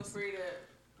free to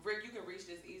Rick. You can reach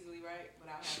this easily, right?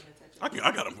 Without having to touch it.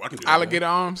 I got him. I can do that. Alligator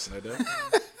arms. Like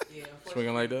that? Yeah.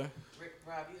 Swinging like that?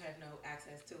 Rahb, you have no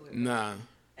access to it. Nah.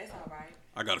 That's all right.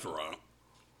 I got it for Rahb. All right.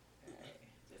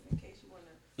 Just in case you want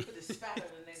to put the spat on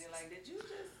the nigga, like, did you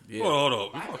just? Yeah. Hold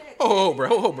on. Oh,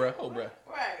 bro. Right.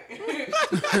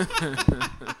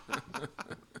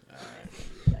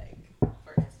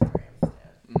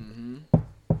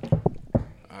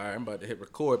 All right, I'm about to hit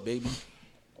record, baby.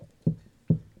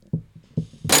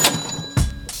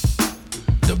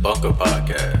 The Bunker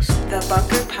Podcast The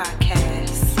Bunker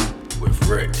Podcast. with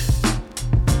Rick,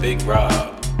 Big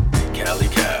Rahb, and Cali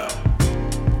Cal.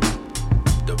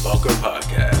 The Bunker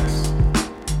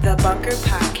Podcast. The Bunker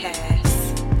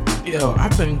Podcast. Yo,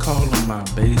 I've been calling my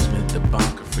basement the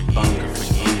bunker for years.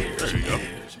 There you go.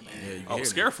 Yeah, I was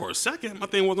scared for a second. My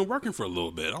thing wasn't working for a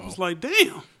little bit. I was like,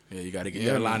 damn. Yeah, you gotta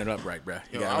get line it up right, bro.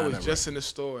 Yo, I was just in the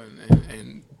store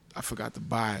and I forgot to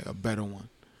buy a better one.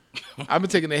 I've been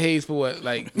taking the haze for what,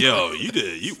 like Yo, you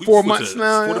did. We 4 went months to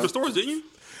now, 4 yo. different stores, didn't you?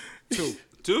 two,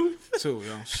 Two? yo.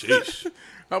 Sheesh.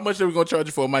 How much are we gonna charge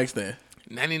you for a mic stand?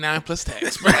 99 plus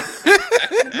tax, bro.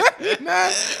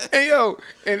 99. And yo,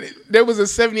 and there was a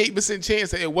 78%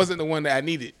 chance that it wasn't the one that I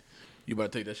needed. You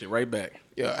about to take that shit right back.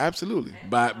 Yeah, absolutely.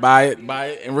 Buy it,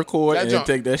 and record, and joint-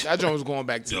 take that shit. That joint was going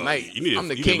back Yo, tonight. you need I'm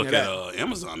the to king look of at that.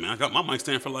 Amazon, man. I got my mic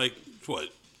stand for like, what,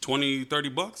 20, 30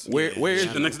 bucks? Where is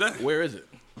the it? next day? Where is it?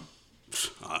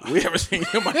 We ever seen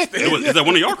your mic stand? Is that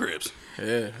one of y'all cribs?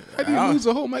 Yeah. How do you lose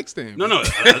a whole mic stand? No. I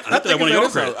think that one of y'all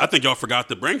it's cribs. out. I think y'all forgot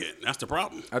to bring it. That's the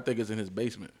problem. I think it's in his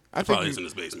basement. I Probably think is in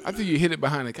his basement. I think you hit it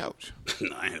behind the couch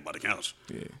Nah, I ain't had it by the couch.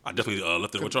 Yeah. I definitely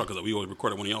left it with y'all because we always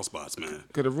recorded one of y'all spots, man.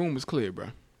 because the room was clear, bro.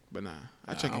 But nah,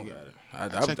 I check I don't again.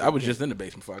 got it. I was just in the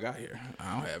basement before I got here.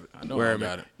 I don't have it. I know I Where don't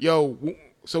got it. Yo,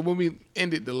 so when we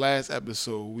ended the last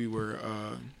episode, we were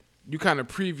you kind of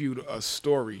previewed a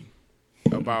story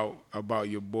about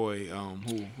your boy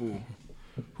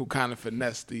who kind of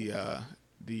finessed the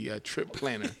trip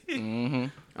planner. Mm-hmm.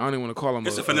 I don't even want to call him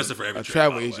It's a finesse for every a trip,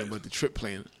 travel by the agent, way. but the trip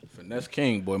planner. Finesse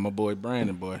King, boy. My boy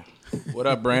Brandon, boy. What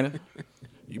up, Brandon?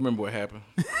 You remember what happened?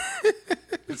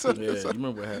 So, Yeah, you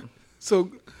remember what happened.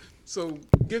 so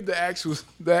give the actual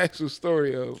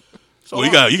story of. Well,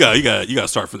 you got to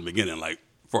start from the beginning, like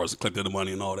as far as collecting the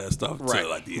money and all that stuff. Right, to,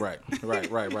 like, the,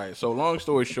 right. So long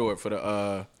story short, for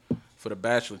the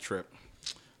Bachelor trip,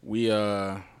 we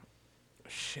I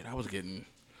was getting,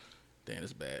 damn,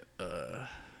 it's bad.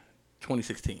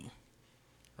 2016,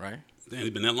 right? Damn, it's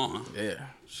been that long, huh? Yeah,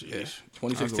 Sheesh. That was a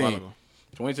while 2016. ago.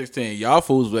 2016. Y'all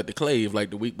fools was at the Clave like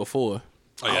the week before.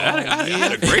 Oh, yeah, I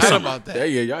had a great How summer. about that?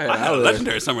 Yeah, y'all had. I had a I was-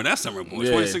 legendary summer that summer, boy.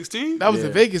 Yeah. 2016. That was the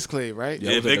Yeah. Vegas Clay, right?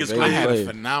 Yeah, Yeah, it was at Vegas the Clave. I had a Clave.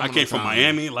 phenomenal I came from time.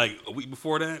 Miami like a week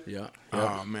before that. Yeah.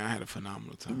 Oh man, I had a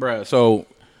phenomenal time. Bruh, so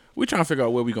we trying to figure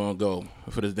out where we gonna go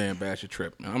for this damn Bachelor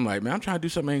trip. And I'm like, man, I'm trying to do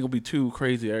something ain't gonna be too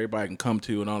crazy. Everybody can come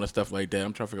to and all that stuff like that.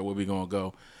 I'm trying to figure out where we gonna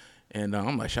go. And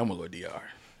I'm like, shit, I'm gonna go to DR.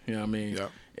 You know what I mean?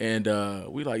 Yep.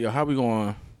 And we like, yo, how we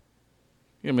gonna,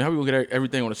 you know what I mean? How we gonna get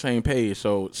everything on the same page?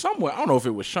 So somewhere, I don't know if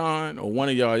it was Sean or one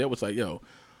of y'all was like, yo,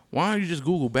 why don't you just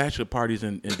Google bachelor parties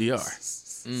in DR?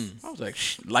 I was like,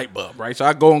 light bulb, right? So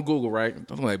I go on Google, right?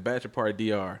 I'm like, bachelor party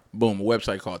DR. Boom, a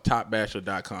website called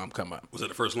topbachelor.com come up. Was that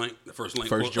the first link? The first link.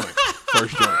 First joint.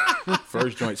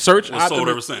 First joint. Search It's sold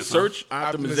ever since, huh? Search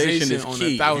optimization is Optimization on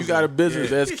key. If 1,000. you got a business,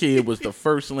 that's key. It was the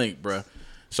first link, bruh.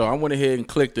 So I went ahead and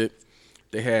clicked it.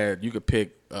 They had, you could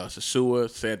pick Sosua,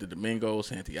 Santo Domingo,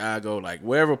 Santiago, like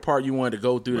wherever part you wanted to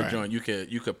go through the Right. joint, you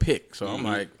could pick. So I'm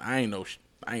like,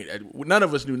 none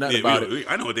of us knew nothing about it.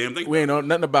 I know a damn thing. We ain't know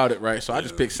nothing about it, right? So I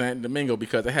just picked Santo Domingo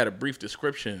because they had a brief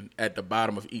description at the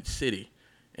bottom of each city.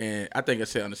 And I think it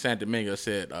said on the Santo Domingo, it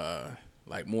said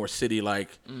like more city like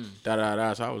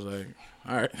da. So I was like,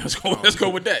 all right, let's go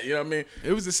with that. You know what I mean?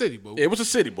 It was the city, bro. It was a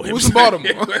city, boy. It was in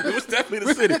Baltimore. It was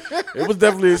definitely the city. It was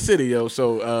definitely a city, yo.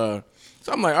 So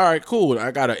I'm like, all right, cool.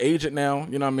 I got an agent now.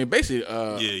 You know what I mean? Basically,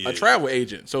 a travel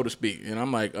agent, so to speak. And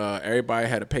I'm like, everybody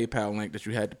had a PayPal link that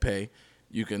you had to pay.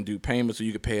 You can do payments or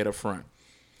you can pay it up front.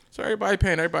 So everybody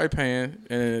paying,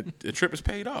 and the trip is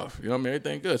paid off. You know what I mean?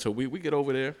 Everything good. So we get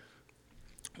over there.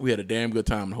 We had a damn good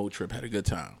time. The whole trip had a good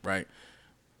time, right?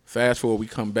 Fast forward, we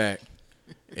come back,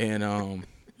 and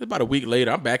about a week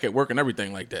later, I'm back at work and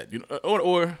everything like that. You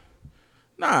know,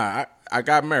 I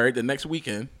got married the next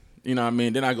weekend. You know what I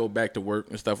mean? Then I go back to work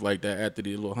and stuff like that after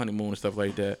the little honeymoon and stuff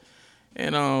like that.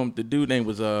 And the dude name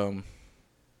was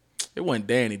it wasn't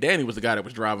Danny. Danny was the guy that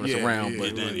was driving us around.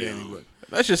 But Danny,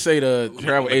 let's just say the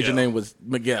travel agent name was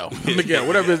Miguel. Miguel,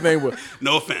 whatever his name was.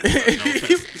 No offense. No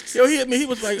offense. Yo, he hit me. He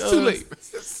was like, Too late.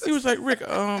 He was like, Rick,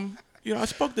 you know, I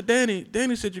spoke to Danny.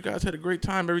 Danny said you guys had a great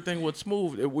time. Everything was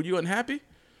smooth. Were you unhappy?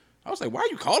 I was like, why are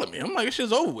you calling me? I'm like, this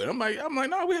shit's over with. I'm like,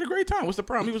 no, we had a great time. What's the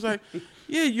problem? He was like,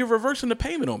 yeah, you're reversing the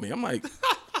payment on me. I'm like,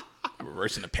 I'm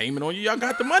reversing the payment on you? Y'all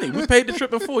got the money. We paid the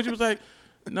trip in full. She was like,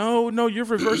 no, you're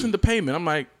reversing the payment. I'm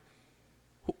like,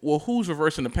 well, who's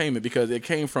reversing the payment? Because it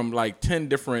came from like 10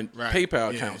 different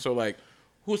PayPal accounts. So like,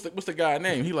 what's the guy's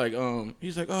name? He's like, let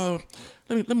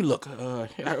me look.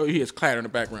 He has clatter in the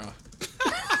background.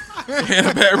 In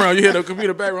the background, you hear the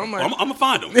computer background. I'm like, I'm gonna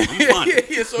find him.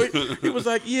 Yeah. So he was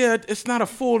like, yeah, it's not a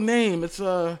full name. It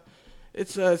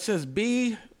says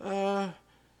B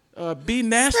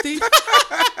Nasty.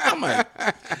 I'm like,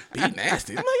 B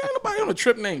Nasty. I'm like, ain't nobody on a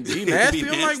trip named B Nasty.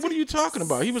 I'm like, what are you talking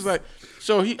about? He was like,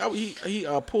 so he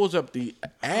pulls up the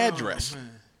address.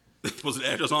 Was the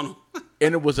address on him?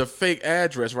 And it was a fake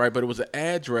address, right? But it was an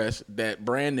address that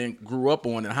Brandon grew up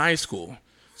on in high school.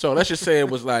 So let's just say it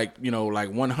was like,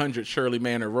 like 100 Shirley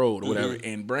Manor Road or whatever. Mm-hmm.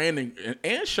 And Brandon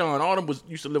and Sean, all of them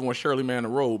used to live on Shirley Manor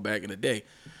Road back in the day.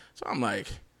 So I'm like,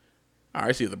 all right,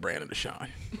 it's either Brandon or Sean.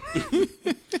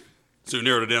 So you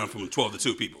narrowed it down from 12 to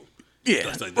 2 people.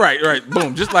 Yeah, like right.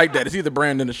 Boom, just like that. It's either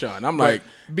Brandon or Sean. I'm like,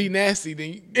 be nasty.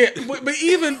 Then but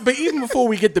even before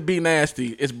we get to be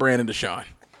nasty, it's Brandon or Sean.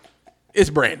 It's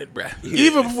Brandon, bruh.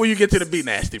 Even before you get to the be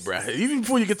nasty, bruh. Even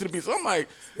before you get to the be, so I'm like,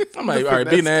 all right,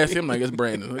 be nasty. I'm like, it's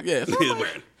Brandon. Like, yeah, so it's like,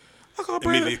 Brandon. I call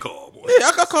Brandon. Immediately call, boy.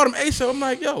 Yeah, I called him ASAP. I'm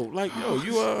like, yo,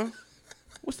 you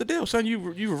what's the deal, son? You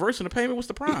reversing the payment? What's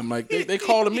the problem? Like they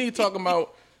calling me talking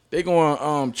about they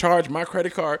going charge my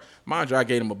credit card. Mind you, I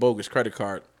gave him a bogus credit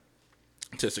card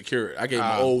to secure it. I gave him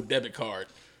an old debit card.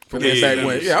 I'm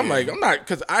not,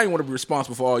 because I didn't want to be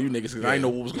responsible for all you niggas because I didn't know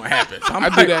what was going to happen. So I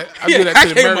do that to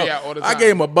the Marriott all the time. I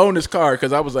gave him a bonus card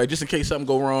because I was like, just in case something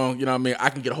go wrong, you know what I mean? I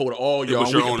can get a hold of all y'all. It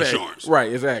was your own insurance.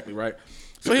 Right, exactly, right.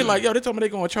 So he's like, yo, they told me they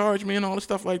going to charge me and all this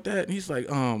stuff like that. And he's like,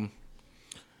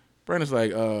 Brandon's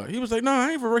like, he was like, no,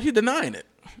 I ain't he's denying it.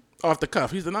 Off the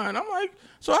cuff, he's denying. I'm like,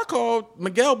 so I called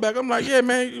Miguel back. I'm like, yeah,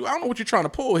 man, I don't know what you're trying to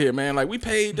pull here, man. Like, we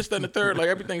paid this, that, and the third. Like,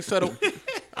 everything's settled.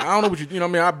 I don't know what you know what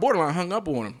I mean? I borderline hung up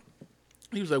on him.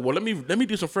 He was like, well, let me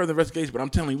do some further investigation, but I'm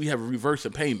telling you, we have a reverse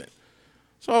of payment.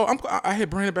 So I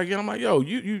hit Brandon back in. I'm like, yo,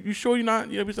 you sure you're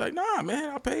not? He's like, nah,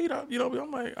 man, I paid.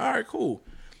 I'm like, all right, cool.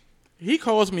 He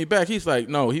calls me back. He's like,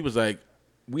 no, he was like,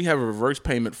 we have a reverse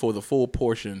payment for the full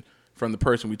portion from the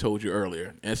person we told you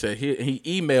earlier, and said he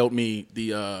emailed me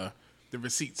the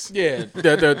receipts. Yeah,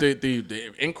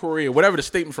 the inquiry or whatever the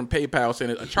statement from PayPal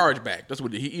saying a chargeback. That's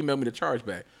what he emailed me the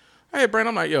chargeback. Hey, Brandon,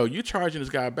 I'm like, yo, you charging this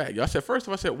guy back. I said, first of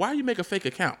all, I said, why you make a fake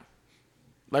account?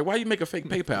 Like, why you make a fake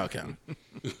PayPal account?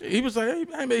 He was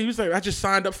like, I just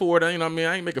signed up for it. You know what I mean?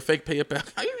 I ain't make a fake PayPal.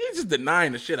 He's just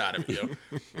denying the shit out of me, yo.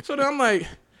 So then I'm like,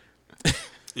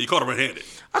 you caught him red-handed.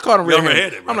 I caught him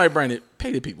red-handed. I'm like, Brandon,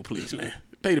 pay the people, please, man.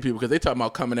 Pay the people because they talking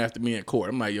about coming after me in court.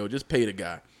 I'm like, yo, just pay the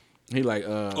guy. He like,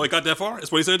 oh, he got that far?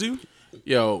 That's what he said to you?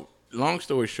 Yo, long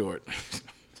story short.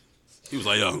 He was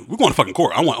like, yo, we're going to fucking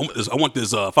court. I want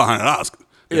this $500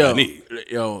 that I need.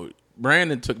 Yo,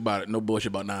 Brandon took no bullshit,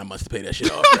 about 9 months to pay that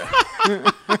shit off.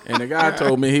 And the guy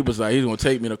told me, he was like, he's going to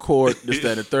take me to court, this,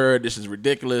 that, and the third. This is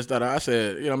ridiculous. I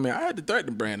said, you know what I mean? I had to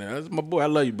threaten Brandon. That's my boy. I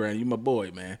love you, Brandon. You my boy,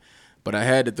 man. But I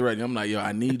had to threaten. I'm like, yo,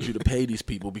 I need you to pay these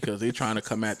people because they're trying to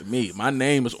come after me. My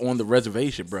name is on the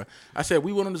reservation, bro. I said,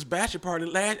 we went on this bachelor party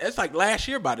it's like last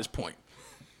year by this point.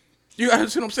 You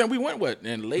guys see what I'm saying? We went,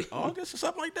 in late August or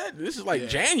something like that? This is like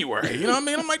January. You know what I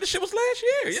mean? I'm like, this shit was last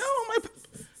year. Yo, I'm like,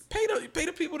 pay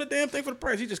the people the damn thing for the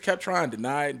price. He just kept trying,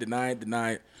 deny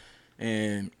it.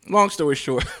 And long story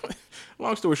short,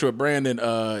 Brandon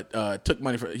took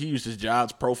money he used his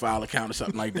job's profile account or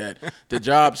something like that. The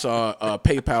job saw a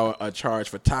PayPal charge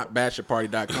for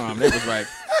topbachelorparty.com. They was like,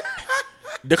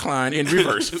 decline in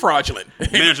reverse, fraudulent.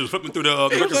 Manager was flipping through the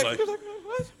records like,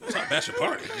 what? Top Bachelor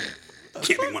Party.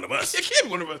 Can't be one of us. It can't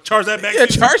be one of us. Charge that back. Yeah,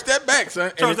 charge that back,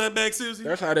 son. Charge that back, Susie.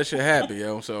 That's how that shit happened,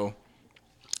 yo. So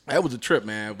that was a trip,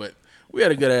 man. But we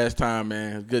had a good ass time,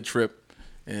 man. A good trip.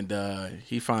 And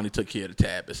he finally took care of the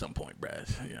tab at some point, Brad.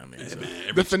 You know what I mean? Yeah, so,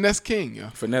 man, the Finesse King, yo.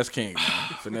 Finesse King, man.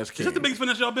 Finesse King. Is that the biggest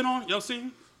finesse y'all been on? Y'all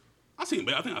seen? I feel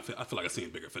like I seen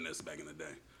bigger finesse back in the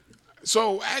day.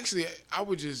 So actually,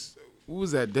 we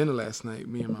was at dinner last night,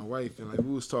 me and my wife, and like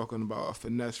we was talking about a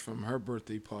finesse from her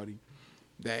birthday party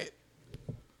that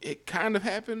it kind of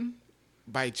happened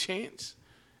by chance.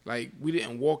 Like we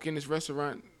didn't walk in this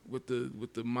restaurant with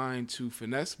the mind to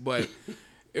finesse, but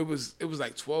it was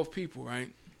like 12 people, right?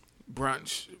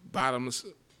 Brunch, bottomless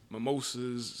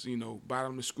mimosas,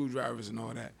 bottomless screwdrivers and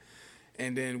all that.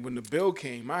 And then when the bill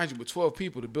came, mind you, with 12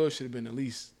 people, the bill should have been at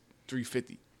least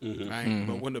 $350, right? Mm-hmm.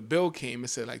 But when the bill came, it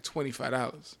said like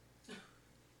 $25.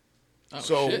 Oh,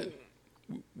 so shit.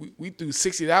 we threw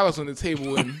 $60 on the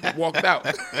table and walked out.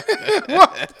 You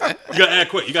gotta act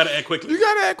quick. You gotta act quickly.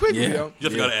 Yo. You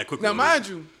just gotta act quickly. Now, mind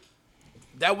you,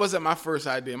 that wasn't my first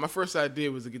idea. My first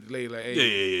idea was to get the lady like,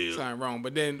 hey, yeah. something wrong.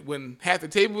 But then when half the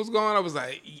table was gone, I was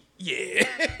like, yeah.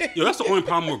 Yo, that's the only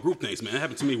problem with group things, man. It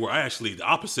happened to me where I actually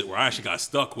got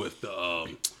stuck with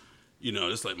the,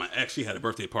 it's like my ex, she had a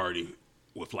birthday party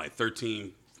with like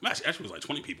 13, actually it was like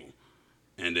 20 people.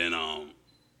 And then I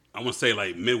want to say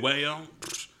like midway,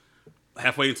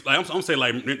 halfway, like, I'm gonna say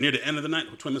like near the end of the night,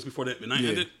 20 minutes before the night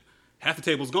ended, half the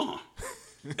table's gone.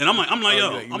 And I'm like,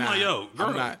 yo, girl.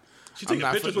 I'm not. She taking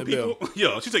pictures with people.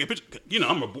 Yo, she taking pictures.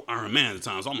 I'm a man at the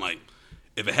time, so I'm like,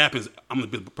 if it happens, I'm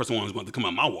the person who's going to come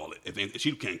out my wallet. If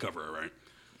she can't cover it, right?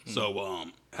 So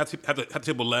had the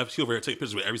table left. She over here take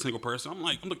pictures with every single person. I'm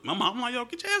like, yo, get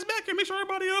your ass back here. Make sure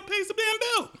everybody pays the damn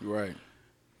bill. Right.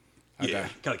 I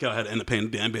had to end up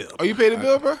paying the damn bill. Oh, you paid the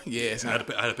bill, bro? Yes. I had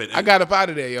to pay. I got up out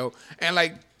of there, yo, and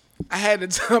like I had to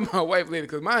tell my wife later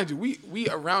because mind you, we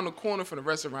around the corner from the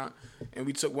restaurant and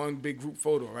we took one big group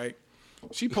photo, right?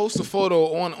 She posts a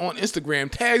photo on Instagram,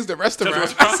 tags the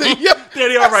restaurant. I said, yo,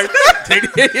 Daddy, all right.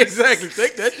 Exactly.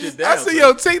 Take that shit down. I said,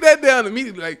 yo, take that down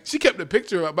immediately. Like, she kept the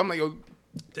picture up. I'm like, yo,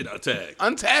 take that tag.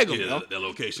 Untag him, yo. That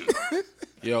location.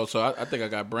 Yo, so I think I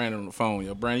got Brandon on the phone.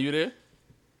 Yo, Brandon, you there?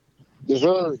 Yes,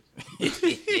 sir.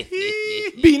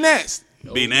 Be nasty.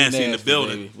 Be nasty in the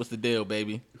building. Baby. What's the deal,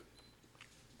 baby?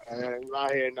 I'm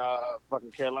out here in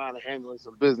fucking Carolina handling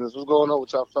some business. What's going on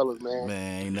with y'all fellas, man?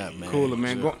 Man, ain't nothing, man. Cooler,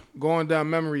 man. Going down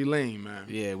memory lane, man.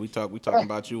 Yeah, we talking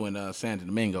about you in Santo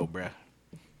Domingo, bruh.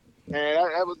 Man,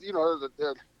 that was, it was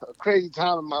a crazy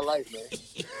time in my life,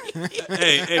 man.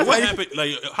 hey, what happened?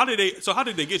 Like, how did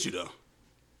they get you though?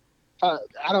 I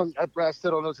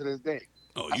still don't know to this day.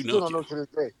 Oh, I still don't know to this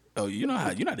day. Oh, you know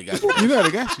how they got you. You know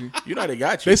they got you. You know they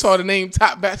got you. They saw the name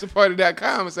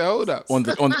topbachelorparty.com and said, hold up. On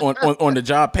the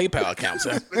job PayPal account,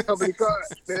 sir. The company card.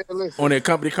 Man, on their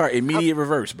company card, immediate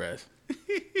reverse, bruh.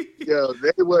 Yo,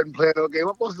 they wasn't playing no game.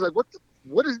 My boss was like,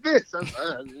 what is this? I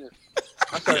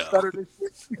started stuttering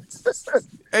this shit.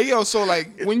 Hey, yo, so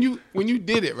like when you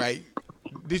did it, right,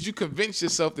 did you convince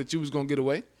yourself that you was going to get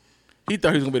away? He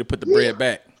thought he was going to be able to put the bread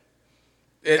back.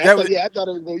 I thought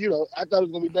it was going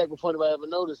to be back before anybody ever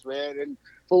noticed, man. And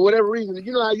for whatever reason,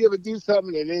 you know how you ever do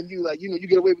something and then you you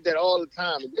get away with that all the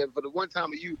time. And then for the one time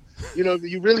you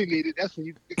really need it, that's when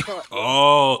you get caught.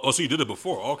 Oh, so you did it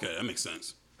before? Okay, that makes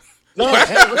sense. No,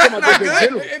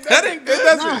 that ain't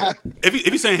good. If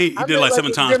he's saying he did it like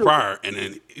 7 times prior, and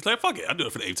then he's like, "Fuck it, I do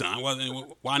it for the 8th time.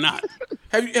 Why not?"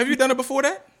 Have you done it before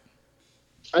that?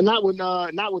 Not with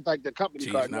like the company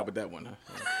card. Not with that one. Huh?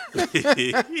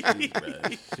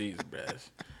 Jeez, bruh.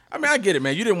 I mean, I get it,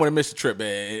 man. You didn't want to miss the trip,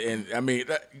 man. And I mean,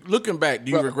 looking back,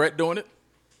 do you regret doing it?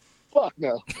 Fuck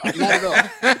no, not at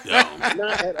all.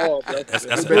 Not at all, bro. That's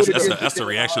the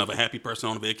reaction of a happy person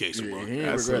on a vacation, bro.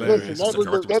 Listen,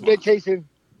 that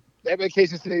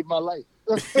vacation saved my life.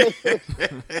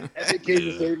 That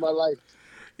vacation saved my life.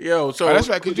 Yo, so that's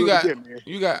right, because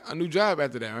you got a new job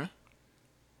after that, right?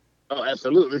 Oh,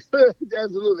 absolutely.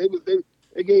 Absolutely.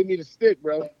 They gave me the stick,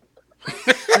 bro.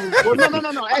 Well,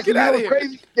 no. Actually, that was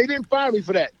crazy. They didn't fire me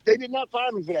for that. They did not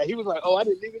fire me for that. He was like, oh, I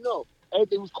didn't even know.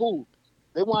 Everything was cool.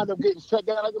 They wound up getting shut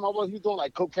down. Like my boss, he was doing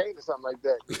like cocaine or something like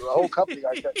that. The whole company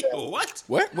got shut down. What?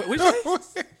 What'd you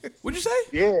say? What'd you say?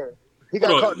 Yeah. He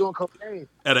got caught doing cocaine.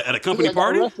 At a company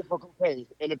party? He got arrested for cocaine.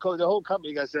 And the whole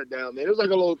company got shut down, man. It was like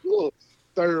a little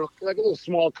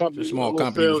small company. A small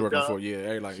company he was working for,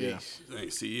 yeah. Like, yeah. Hey,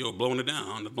 CEO blowing it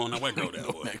down, blowing that white girl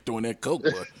down, boy. Doing that coke,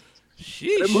 boy.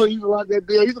 Sheesh. That boy used to lock that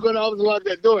door. He used to go to the office and lock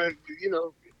that door and,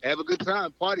 have a good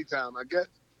time, party time, I guess.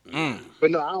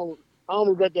 But no, I don't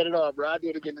regret that at all, bro. I'll do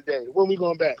it again today. When we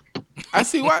going back? I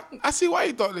see why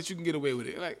you thought that you can get away with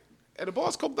it. Like, the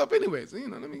boss coked up anyways. You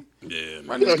know what I mean? Yeah.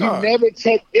 He never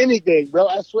checked anything, bro.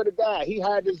 I swear to God. He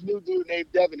hired this new dude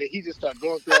named Devin, and he just started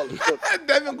going through all the stuff.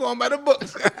 Devin going by the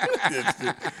books.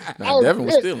 Devin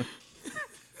was stealing.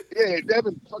 Yeah,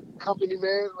 Devin fucking company,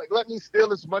 man. Like, let me steal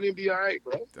this money and be all right,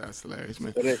 bro. That's hilarious,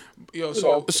 man. Yo,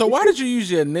 so why did you use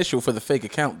your initial for the fake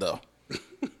account, though?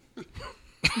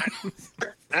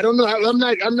 I don't know. I'm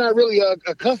not really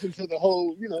accustomed to the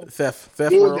whole, theft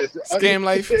world. Scam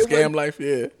life. Scam life,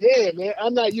 yeah. Yeah, man.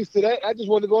 I'm not used to that. I just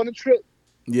wanted to go on a trip.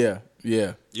 Yeah.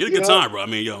 Yeah. You had a good time, bro. I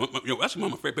mean, actually,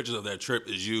 one of my favorite pictures of that trip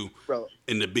is you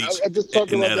in the beach I just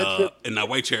talked about that trip. In that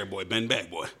white chair, boy, bend back,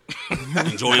 boy,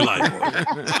 enjoying life, boy.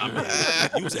 I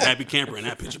mean, you was a happy camper in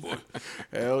that picture, boy.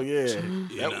 Hell yeah.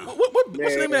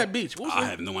 What's the name of that beach? I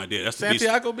have no idea. That's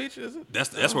Santiago Beach, is it?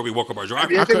 That's where we woke up our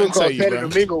driver. I think it was called Santo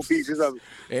Domingo Beach or something.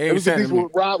 It was the beach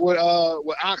with Rahb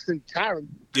with Ox and Tyron.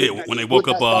 Yeah, when they woke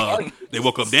up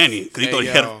Danny because he thought he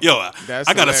had.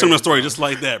 I got a similar story just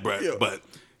like that, bro. Yeah. But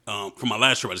from my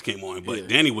last trip I just came on, but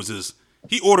Danny was his.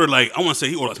 He ordered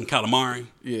he ordered some calamari,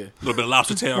 a little bit of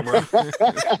lobster tail, bro.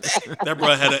 That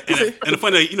bro had and the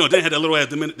funny, Danny had that little ass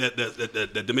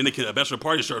that Dominican Bachelor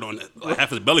party shirt on, that like half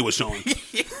his belly was showing,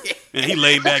 and he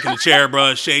laid back in the chair,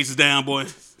 bro, shades down, boy.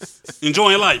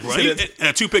 Enjoying life, bro. And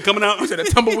a toothpick coming out. He said a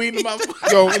tumbleweed in my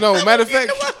mouth. Yo, no. Matter of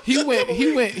fact, he went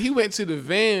to the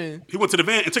van. He went to the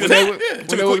van and took when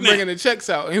they were bringing the checks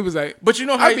out, and he was like, "But you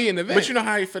know how I'll be in the van." But you know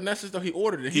how he finesses though. He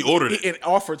ordered it. He ordered it and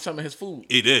offered some of his food.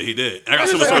 He did. I got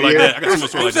some story like that.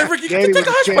 He said, "Ricky, take a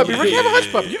hush puppy. Ricky, have a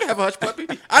hush puppy. You can have a hush puppy."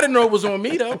 I didn't know it was on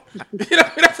me though.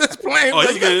 That's his plan. Oh,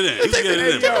 he's getting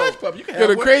it in. Yo,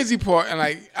 the crazy part, and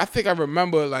I think I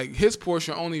remember his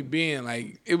portion only being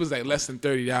it was less than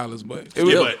 $30, but it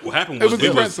was. But what happened was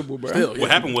the principle, bro. What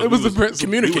happened was it was the principle.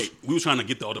 Communicate. We were trying to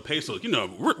get all the pesos.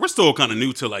 We're still kind of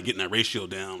new to getting that ratio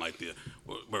down, like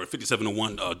where 57 to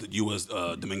 1 the U.S.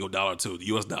 Domingo dollar to the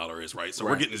U.S. dollar is, right? So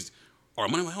we're getting our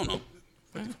money. I don't know,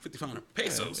 5,500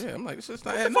 pesos. Yeah, I'm like, this is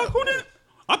not what the fuck? Who did?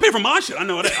 I pay for my shit. I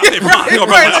know that. I pay for mine. Bro,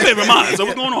 I pay for mine. So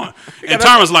what's going on? And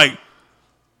Tyron's like,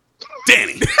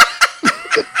 Danny.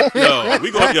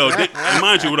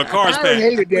 Mind you, with a car's paid. I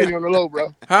hated Danny on the low,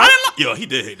 bro. Huh? Yo, he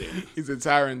did hate Danny. He's a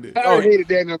tyrant. I hated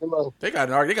Danny on the low. They got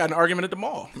an argument at the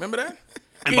mall. Remember that?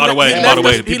 And by the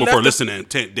way, people for listening,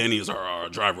 Danny is our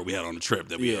driver we had on the trip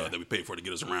that we paid for to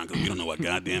get us around because we don't know what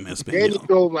goddamn has been. Danny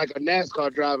drove like a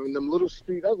NASCAR driver in them little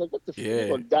streets. I was like, what the fuck?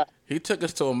 Yeah. He took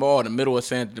us to a mall in the middle of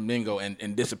Santo Domingo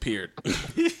and disappeared.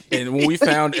 And when we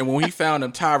found him,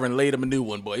 Tyron laid him a new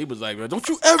one, boy. He was like, "Don't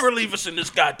you ever leave us in this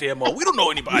goddamn mall. We don't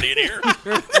know anybody in here."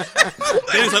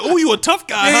 Danny's like, "Oh, you a tough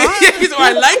guy, huh?" He's like,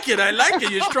 I like it.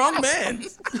 You're a strong man.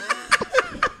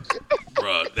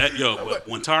 Bro,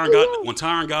 when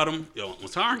Tyron got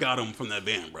him from that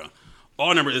van, bro. All I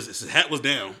remember is his hat was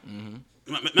down.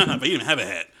 Mm-hmm. Not, he didn't have a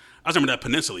hat. I remember that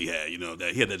peninsula he had.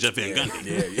 That he had that Jeff Van Gundy.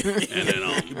 Yeah. And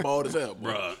then he bald as hell,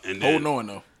 bro. And holding on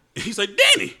though. He's like,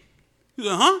 Danny. He's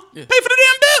like, huh? Yeah. Pay for the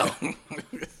damn bill.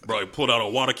 Bro, he pulled out a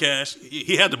water cash.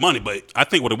 He had the money, but I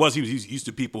think what it was, he was used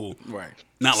to people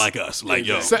not like us. Like,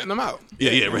 setting them out.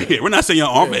 Yeah, right here. We're not saying you're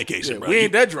on vacation, bro. We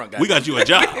ain't that drunk, guys. We got you a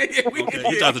job.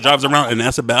 He thought the jobs around, and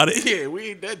that's about it. Yeah, we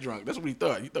ain't that drunk. That's what he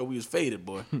thought. You thought we was faded,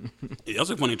 boy. Yeah, that was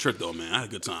a funny trip, though, man. I had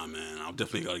a good time, man. I'll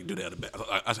definitely got to do that.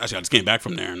 Actually, I just came back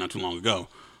from there not too long ago.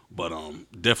 But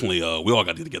definitely, we all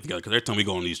got to get together because every time we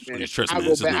go on these trips,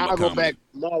 man, I'll go back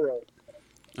tomorrow.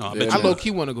 I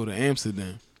low-key want to go to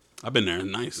Amsterdam. I've been there.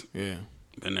 Nice. Yeah.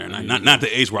 Been there. Not the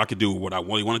age where I could do what I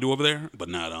really want to do over there, but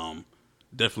not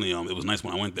definitely it was nice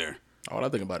when I went there. All I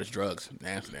think about is drugs in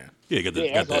Amsterdam. Yeah, you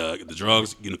got the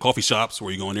drugs, coffee shops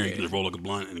where you go in there, you can just roll like a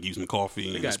blunt and give you some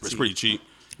coffee, and it's pretty cheap.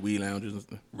 Weed lounges and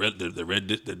stuff.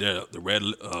 The red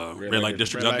light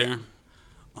district out there.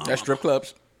 That's strip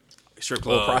clubs. Strip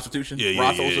club, prostitution,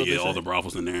 yeah, all the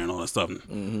brothels in there and all that stuff,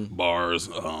 bars,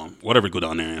 whatever go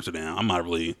down there in Amsterdam. I'm not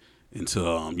really into,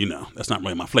 that's not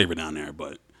really my flavor down there,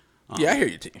 but. I hear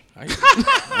you, T. I hear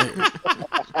you.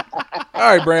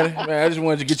 All right, Brandon, man, I just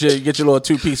wanted to get your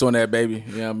little 2-piece on that, baby.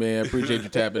 You know what I mean? I appreciate you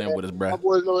tapping in with us, bro. My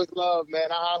boys know it's love,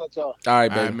 man. I holler at y'all. All right,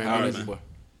 baby. All right, man. All right, boy.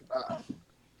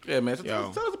 Yeah, man.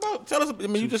 So tell us. I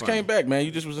mean, you just came back, man.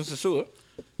 You just was in Sasua.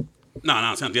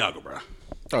 No, Santiago, bro.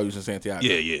 Oh, you was in Santiago?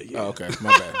 Yeah. Oh, okay.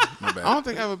 My bad. I don't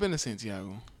think I've ever been to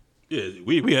Santiago. Yeah,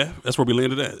 we have. That's where we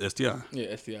landed at, STI.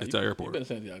 Yeah, STI. STI Airport. You've been to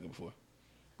Santiago before.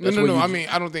 No. I mean,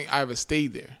 I don't think I ever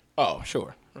stayed there. Oh,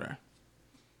 sure. Right.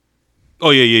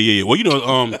 Oh, yeah. Well,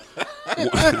 what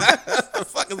the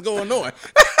fuck is going on?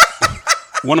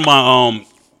 one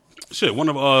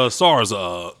of my SAR's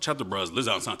chapter brothers lives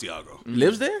out in Santiago.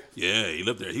 Lives there? Yeah, he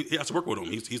lived there. He has to work with him.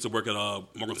 He used to work at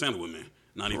Morgan Stanley with me.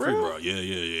 93, bro.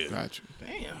 Yeah. Gotcha.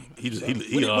 Damn. What did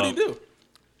he do?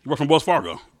 He worked from Wells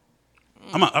Fargo.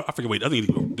 I forget. I think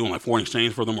he's doing like foreign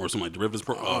exchange for them or some like derivatives.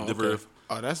 Derivative.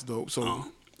 Oh, that's dope. So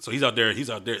he's out there.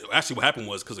 Actually, what happened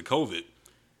was because of COVID,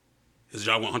 his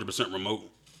job went 100% remote,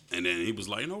 and then he was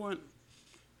like, you know what?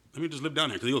 Let me just live down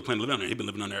there because he was planning to live down there. He's been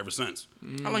living down there ever since.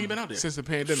 How long you been out there? Since the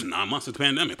pandemic. 9 months since the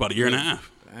pandemic, about a year and a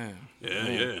half. Damn.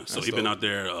 Yeah. So he's been out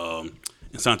there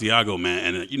in Santiago,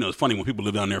 man. And it's funny when people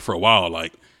live down there for a while,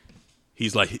 like.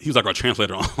 he was like our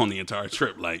translator on the entire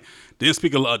trip. Like didn't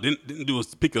speak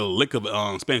speak a lick of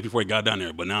Spanish before he got down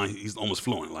there, but now he's almost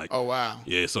fluent. Like Oh wow.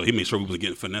 yeah, so he made sure we was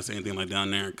getting finesse or anything like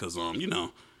down there because you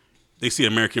know they see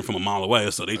American from a mile away,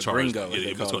 so they charge gringo, the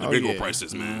it. gringo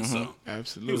prices, man. So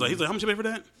Absolutely. he's like how much you pay for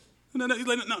that? He's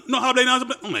like no holiday now.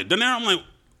 I'm like dinner. I'm like.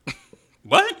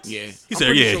 What? Yeah. He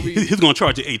said, yeah, he's going to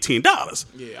charge you $18.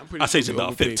 Yeah, I'm pretty I say sure it's we about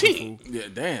overpaid for 15. food. Yeah,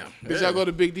 damn. Did y'all go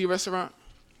to Big D restaurant?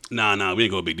 Nah, we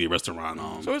didn't go to Big D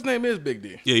restaurant. So his name is Big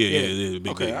D. Yeah, Big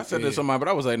Okay, D. I said this on mine, but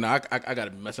I was like, nah, I got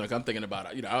to be messing up. I'm thinking about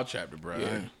our chapter, bro.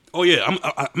 Yeah. Oh, yeah,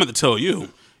 I meant to tell you.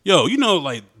 Yo, you know,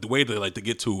 like, the way to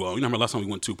get to, you know, last time we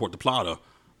went to Puerto Plata,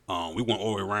 we went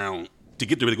all the way around to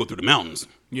get there to go through the mountains.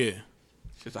 Yeah.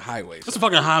 It's a highway. It's a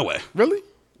fucking highway. Really?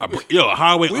 A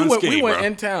highway unscathed, we went bro.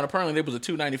 in town. Apparently, there was a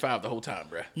 $2.95 the whole time,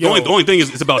 bro. The only thing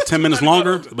is it's about 10 minutes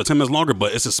longer,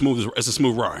 but it's a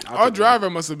smooth ride. Our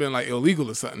driver must have been like illegal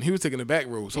or something. He was taking the back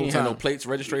roads He whole ain't had time. no plates,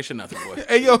 registration, nothing, boy.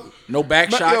 Hey yo, No back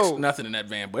But, shocks, yo. nothing in that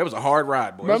van, boy. It was a hard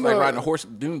ride, boy. It was like Remember- riding a horse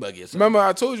dune buggy or something. remember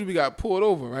I told you we got pulled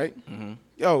over, right?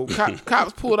 Yo,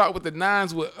 cops pulled out with the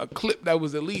nines with a clip that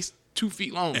was at least 2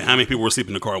 feet long. And how many people were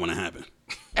sleeping in the car when it happened?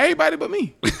 Everybody but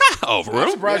me. Oh, for I'm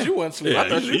real? surprised you wasn't sleeping. Yeah, I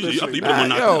thought you was you sleeping. been one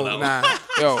knocked out.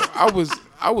 Yo,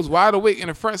 I was wide awake in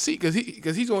the front seat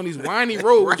because he's on these windy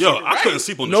roads. Yo, I couldn't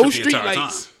sleep on the No ship the street entire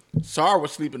lights. time. Sar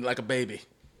was sleeping like a baby.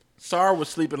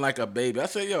 I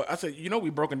said, you know we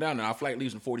broken down and our flight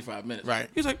leaves in 45 minutes. Right.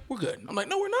 He's like, we're good. I'm like,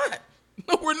 no, we're not.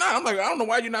 No, we're not. I'm like, I don't know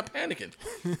why you're not panicking.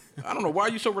 I don't know why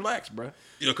you're so relaxed, bro.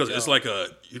 You know, because it's like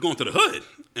you're going to the hood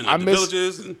and I the miss-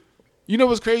 villages. And, You know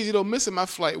what's crazy though? Missing my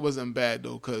flight wasn't bad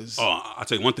though, cause I'll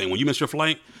tell you one thing. When you miss your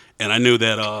flight, and I knew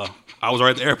that I was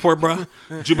right at the airport, bro.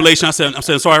 Jubilation. I'm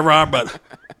saying sorry, Rob, but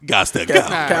got to go.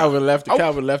 Calvin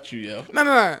left you, yo. no.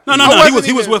 No.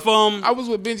 He was with I was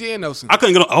with Benji and Nelson. I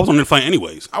couldn't get. I was on the flight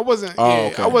anyways. I wasn't. Oh, Yeah,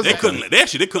 okay. I wasn't.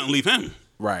 They couldn't leave him.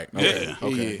 Right. Yeah.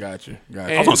 Okay. Yeah. Gotcha.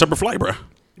 I was on a separate flight, bro.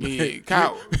 Yeah,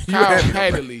 Kyle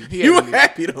had to leave. He had You to leave.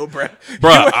 happy though, bro?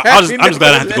 Bro, I'm just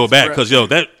glad I had to go back because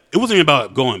it wasn't even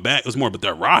about going back. It was more about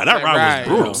that ride. That ride was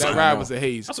brutal. That son. ride was a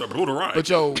haze. That's a brutal ride. But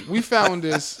yo, we found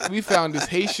this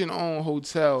Haitian-owned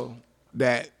hotel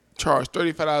that charged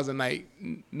 $35 a night.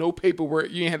 No paperwork.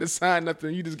 You ain't had to sign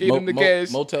nothing. You just gave them the cash.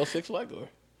 Motel 6 like or?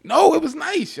 No, it was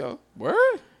nice, yo. Word?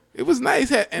 It was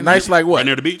nice. And Nice like what? right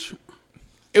near the beach.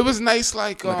 It was nice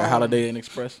like Like a Holiday Inn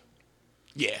Express?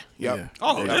 Yeah. Yep.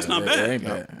 Oh, that's not bad.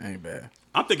 Ain't bad.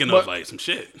 I'm thinking But- of like some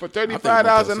shit. For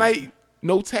 $35 a night,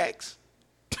 no tax.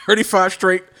 35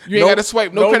 straight. You ain't got to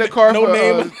swipe no credit card no for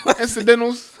name.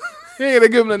 Incidentals. You ain't got to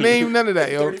give him the name, none of that,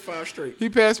 yo. 35 straight. He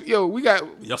passed. Yo, we got.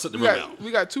 Y'all set the we room got, out.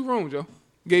 We got 2 rooms, yo.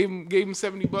 Gave him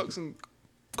 $70 and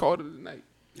called it a night.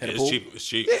 Yeah, it's cheap. It's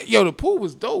cheap. Yeah, yo, the pool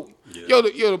was dope. Yeah.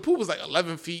 The pool was like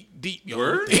 11 feet deep, yo.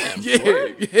 Word? Yeah,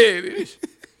 it is.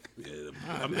 Yeah,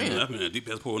 I've been in a deep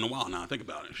ass pool in a while now. I think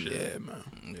about it. Shit. Yeah, man.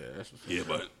 Yeah, that's what's Yeah,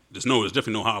 but there's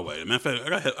definitely no highway. Matter of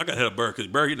fact, I got hit up Byrd because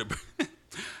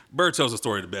Byrd tells the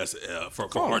story the best for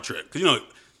our trip. Because, you know,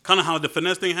 kind of how the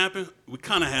finesse thing happened, we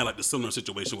kind of had like the similar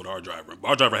situation with our driver.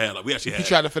 Our driver had, like, we actually He had.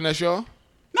 tried to finesse y'all?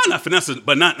 Not finesse,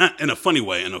 but not in a funny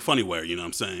way, you know what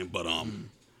I'm saying? But,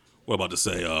 what about to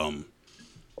say?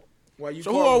 Why you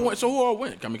So who all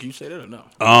went? I mean, can you say that or no?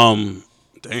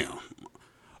 Damn.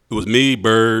 It was me,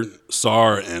 Byrd,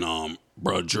 Sar, and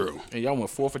bro Drew. And y'all went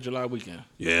 4th of July weekend.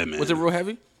 Yeah, man. Was it real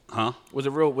heavy? Huh? Was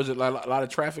it like a lot of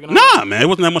traffic? And all Nah, man, it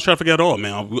wasn't that much traffic at all,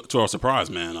 man. To our surprise,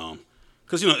 man.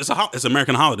 Because, you know, it's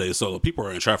American holiday, so people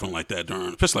are in traffic like that during,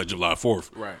 especially like July 4th.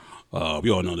 Right. We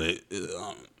all know that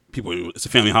it's a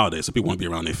family holiday, so people want to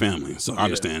be around their family. So I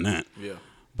understand that. Yeah.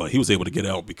 But he was able to get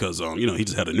out because, you know, he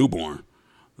just had a newborn.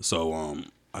 So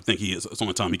I think it's the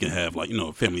only time he can have, like, you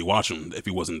know, family watch him if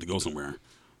he wasn't to go somewhere.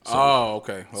 So,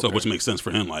 Okay. So which makes sense for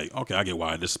him. Like, okay, I get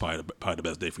why this is probably the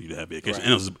best day for you to have vacation.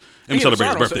 Right. And we celebrate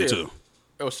his birthday, too.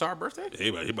 It was Sar's birthday?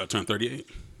 Yeah, he about to turn 38.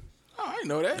 Oh, I didn't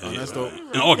know that. Yeah, that's right.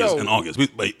 dope. In August. Yo.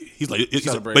 But he's like, this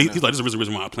is the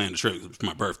reason why I planned the trip for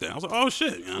my birthday. I was like, oh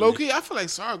shit. You know what I Low mean? key, I feel like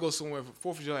Sarah goes somewhere for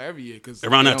 4th of July every year. Cause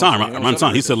Around that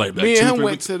time, he said like me 2 and or him 3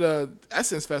 went weeks. to the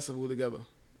Essence Festival together.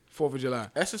 4th of July.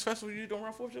 Essence Festival you doing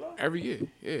around 4th of July? Every year.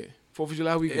 Yeah. 4th of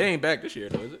July It weekend. ain't back this year,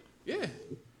 though, is it? Yeah.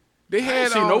 They I had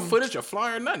ain't seen no footage or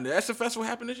flyer or nothing. The Essence Festival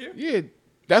happened this year? Yeah.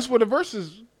 That's where the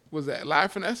Versus was at.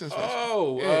 Live from the Essence Festival.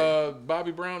 Oh, Yeah.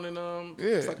 Bobby Brown and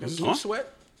Yeah. fucking Huh?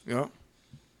 Sweat. Yeah.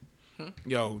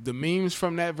 Yo, the memes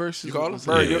from that Versus. You call him? was-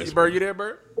 Bird, Yeah, you, Bird, you there,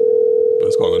 Bird?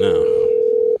 Let's call it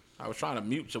now. I was trying to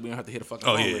mute so we don't have to hit a fucking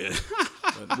Oh, phone yeah.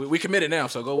 with it. But we committed now,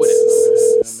 so go with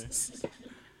it.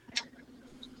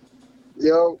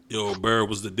 Yo, Yo, Bird,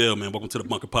 what's the deal, man? Welcome to the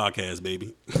Bunker Podcast,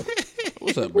 baby.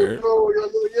 What's up, Bird?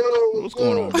 yo. What's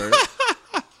going on, Bird?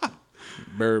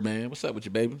 Byrd, man. What's up with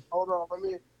you, baby? Hold on,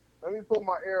 let me put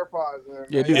my AirPods in.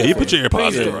 Yeah, Yeah, you put your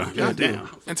AirPods in, bro. Yeah. Damn.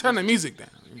 And turn the music down.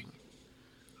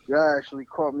 Y'all actually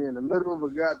caught me in the middle of a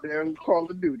goddamn Call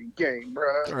of Duty game,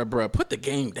 bro. All right, bro. Put the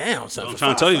game down. I'm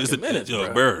trying to tell you, this minutes,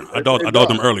 yo, Byrd. I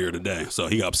dogged him earlier today, so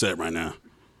he got upset right now.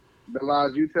 The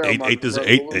lies you tell.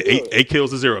 Eight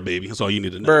kills to 0, baby. That's all you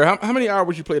need to know. Byrd, how many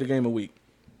hours you play the game a week?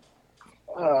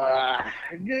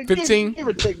 15? Give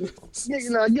or take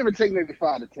maybe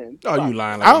 5 to 10. Oh, you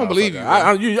lying? I don't believe you,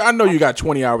 I know you got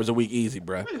 20 hours a week easy,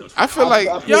 bro. I feel like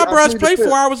Y'all bros play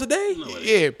 4 hours a day?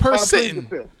 yeah, per sitting.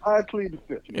 I plead the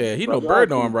fifth. Yeah, he know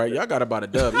Byrd on him, right? Y'all got about a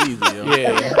dub easy, yo.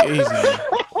 Yeah, easy.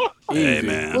 Hey,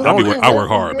 man. I work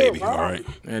hard, baby. All right.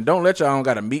 And don't let y'all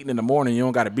got a meeting in the morning. You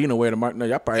don't got to be nowhere tomorrow. No,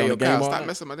 y'all probably Hey, on the game all stop night.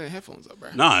 messing my damn headphones up, bro.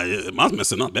 Nah, mine's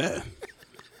messing up bad.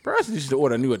 Bro, I used to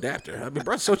order a new adapter. I mean,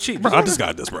 bro, it's so cheap. Bro, I just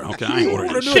got this, bro. Okay, I ain't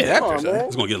ordering shit.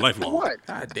 It's gonna get lifelong. What?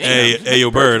 God damn. Hey,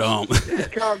 yo, Byrd.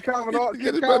 Calvin,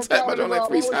 Get this bro tap my joint like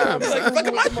 3 times.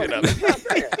 Fucking my shit up.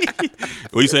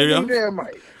 What you say, yo? Damn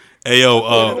right. Hey,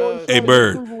 yo, hey,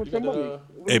 Byrd.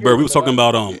 Hey, Byrd. We was talking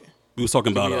about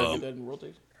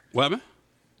what happened?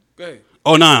 Go ahead.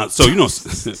 Oh, nah. So you know,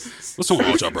 what's going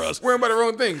on with y'all, bros? Worrying about the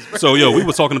wrong things, bro. So yo, we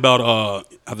were talking about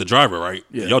the driver, right?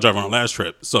 Yeah. Y'all driving on our last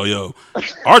trip. So yo,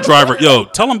 our driver,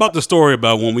 tell them about the story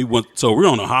about when we went. So we're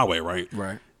on the highway, right?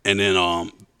 Right. And then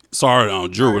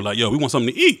Drew were like, yo, we want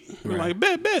something to eat. We're like,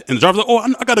 bet. And the driver's like, oh,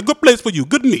 I got a good place for you.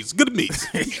 Good meats.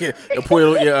 Yeah, El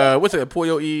Pollo, what's it?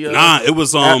 Pollo y... Nah, it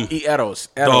was Eros.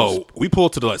 So we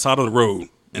pulled to the side of the road,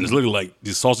 and it's literally like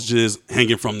these sausages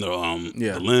hanging from the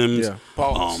limbs. Yeah.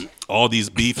 Pause. All these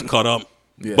beef cut up.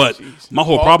 Yeah. But my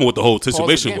whole problem with the whole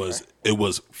situation again, was it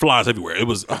was flies everywhere. It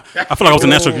was I feel like I was a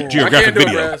National Geographic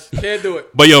video. Can't do it.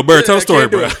 But yo, Byrd, tell the story,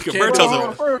 Can't do bro. it. Byrd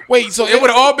tells it. Wait, so It would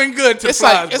have all been good to it's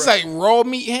flies, like it's like raw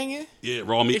meat hanging? Yeah,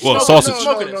 raw meat. It's Well, smoking, sausage.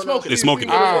 smoking it. They smoking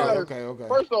it. Okay.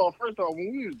 First off,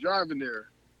 when we was driving there,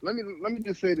 let me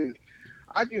just say this.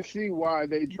 I can see why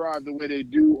they drive the way they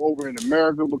do over in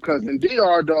America, because in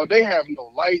DR, dog, they have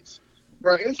no lights.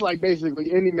 Bro, it's like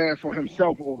basically any man for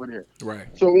himself over there. Right.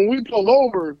 So when we pull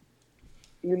over,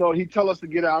 he tell us to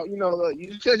get out.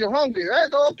 You said you're hungry.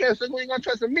 Okay, so we ain't gonna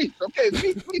try some meat. Okay,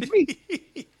 meat.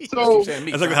 So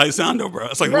That's like how you sound, though, bro.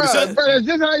 That's like what he said. bro, that's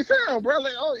just how you sound, bro.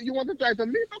 Like, oh, you want to try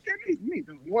some meat? Okay, meat.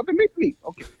 You want the meat?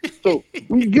 Okay. So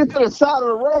we get to the side of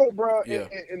the road, bro,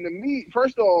 and the meat.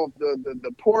 First off,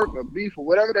 the pork or beef or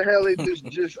whatever the hell they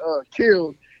just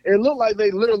killed. It looked like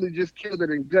they literally just killed it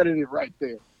and gutted it right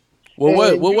there. What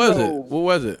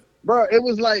was it? Bro, it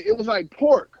was like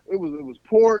pork. It was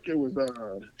pork. It was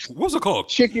What was it called?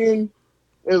 chicken.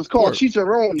 It was called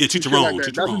chicharron. Yeah, chicharron. Like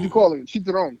that. That's what you call it.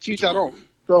 Chicharron.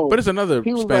 So, But it's another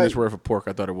he was Spanish like- word for pork.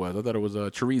 I thought it was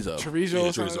chorizo.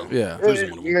 Chorizo. Yeah,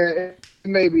 chorizo. Yeah. man, it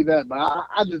may be that, but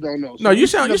I just don't know. So No, you we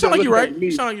sound sit up like there you're right. looking at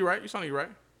You sound like you're right.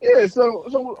 Yeah,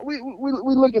 so we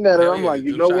looking at it. I'm like,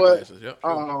 you know what? Yep.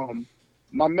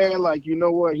 My man, like, you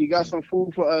know what? He got some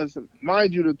food for us.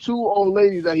 Mind you, the 2 old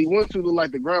ladies that he went to look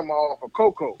like the grandma off of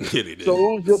Coco. Yeah, they did. So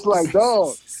it was just like,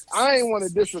 dog, I ain't want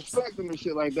to disrespect them and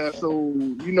shit like that. So,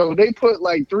 they put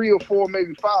like 3 or 4,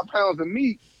 maybe 5 pounds of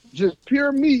meat, just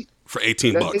pure meat. For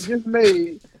 $18. That they just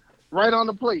made right on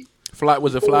the plate.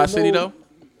 Was it Fly City though?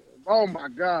 Oh my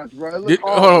gosh, bro! It Did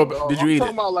you eat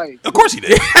it? Of course he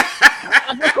did. Of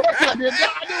course I did. I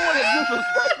didn't want to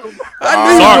disrespect him. I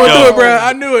knew you were gonna do it, bro.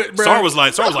 I knew it, bro. Sar was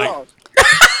like,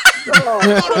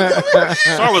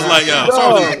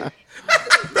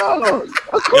 No,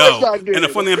 of course I did. And the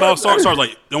funny thing about Sar's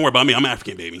like, don't worry about me. I'm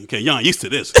African, baby. Okay, you ain't used to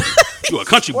this. You a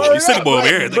country boy. Well, You city boy over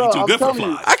here. bro, Think you too I'm good for telling you.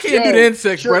 flies. I can't do the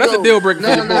insects, bro. That's a deal breaker for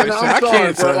the boys. No, I I'm sorry,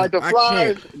 can't, bro. son. Like the I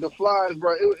flies,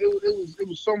 bro. It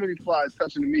was so many flies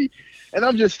touching me, and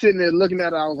I'm just sitting there looking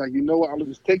at it. I was like, you know what? I'm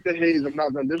gonna just take the haze. I'm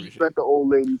not gonna disrespect the old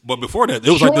ladies. But before that, it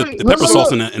was like the pepper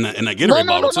sauce in that Gatorade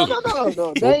bottle too.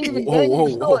 No. They ain't even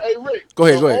store. Hey, Rick. Go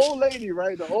ahead. The old lady,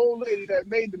 right? The old lady that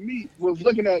made the meat was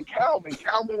looking at Calvin.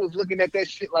 Calvin was looking at that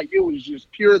shit like it was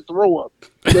just pure throw up.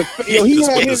 He had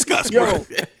his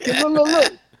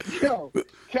look. Yo,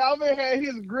 Calvin had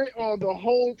his grit on the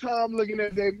whole time looking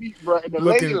at that meat, bro. And the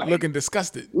lady looking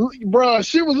disgusted. Bro,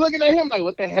 she was looking at him like,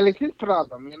 what the hell is his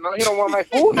problem? He don't want my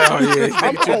food. Oh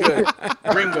yeah,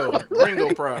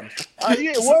 Gringo problem.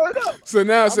 Yeah, word up. So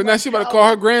now she about to call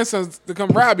her grandsons to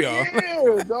come rob y'all.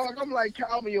 Yeah, dog. I'm like,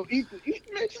 Calvin, eat,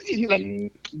 man. He's like,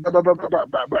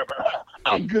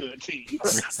 I'm good, T.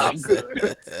 I'm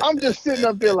good. I'm just sitting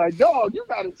up there like, dog, you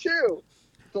gotta chill.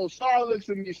 So Sar looks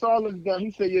at me. Sar looks down. He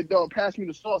said, "Yeah, dog, pass me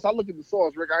the sauce." I look at the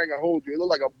sauce, Rick. I ain't gonna hold you. It looked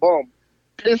like a bum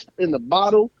pissed in the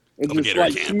bottle and just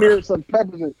like smeared some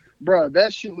peppers in. Bro,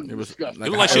 that shit was disgusting. It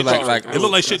looked like shit juice. It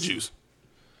looked like shit juice.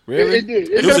 Really? It did.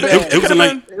 It was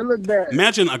like, it looked bad.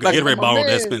 imagine a Like, Gatorade my bottle man-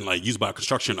 that's been like used by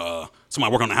construction.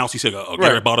 Somebody working on the house. He said a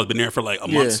Gatorade bottle's been there for like a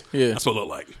month. Yeah. That's what it looked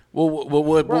like. Well,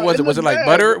 what Bro, was it? Was it like bad.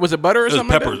 butter? Was it butter or It was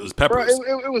something? peppers. It was peppers.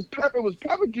 Bro, it was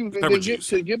pepper juice. Pepper And then juice.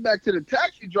 to get back to the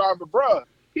taxi driver, bro.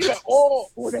 He like,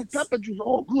 that pepper juice.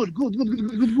 Oh, good.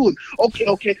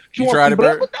 Okay. You want tried some it,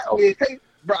 bread Bert? with that? Oh, yeah, take.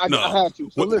 Bro, I had to.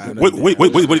 So listen. What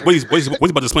he's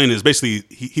about to explain is basically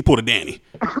he pulled a Danny.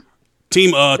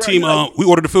 Team, we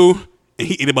ordered the food and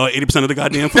he ate about 80% of the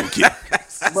goddamn food. Kid.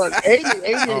 But 80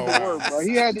 ain't the word, bro.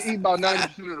 He had to eat about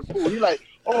 90% of the food. He like,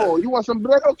 you want some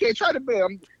bread? Okay, try the bread.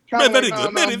 I'm Man, very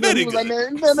good. Very good. Like,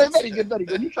 man, very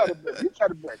good. You try the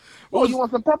bread. Oh, you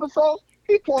want some pepper sauce?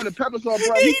 He poured the pepper sauce,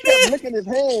 bro. He kept licking his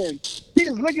hand. He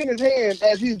was licking his hand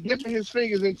as he's dipping his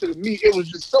fingers into the meat. It was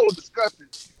just so disgusting.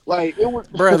 Like it was.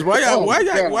 Bruh, why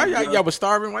y'all was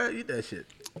starving? Why y'all eat that shit?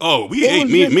 Oh, we ate.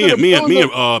 Me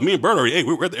and Byrd already ate.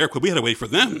 We were at the airport. We had to wait for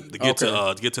them to get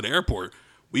to the airport.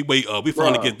 We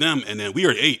finally get them, and then we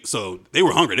already ate. So they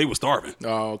were hungry. They were starving.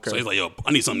 Oh, okay. So he's like, "Yo,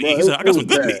 I need something to eat." He said, "I got some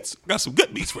good meats. I got some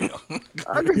good meats for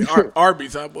y'all."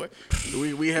 Arby's, huh, boy?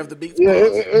 We have the beats. Yeah,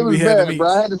 it was bad, bro.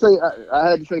 I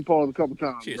had to say pause a couple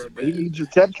times, Cheers, bro. But he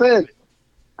just kept saying it.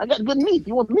 I got good meat.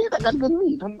 You want meat? I got good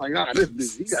meat. I'm like, this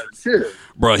dude, he got to chill.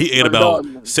 Bro, he ate about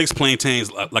 6 plantains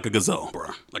like a gazelle, bro.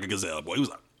 Like a gazelle, boy. He was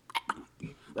like,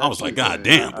 I was like, God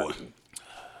damn, boy.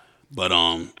 But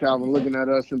Calvin looking at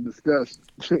us in disgust.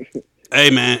 Hey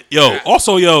man,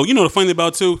 also you know the funny thing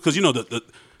about it too, because you know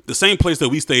the same place that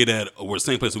we stayed at, or the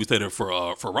same place that we stayed at for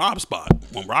Rahb's spot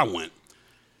when Rahb went.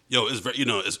 It's very in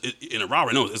a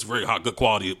Rahb, it's a very high, good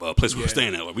quality place we were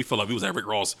staying at. Like we felt like we was at Rick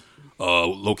Ross,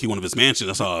 low key one of his mansions.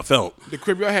 That's how I felt. The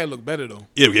crib y'all had looked better though.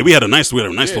 Yeah, we had a nice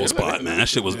little spot, man. That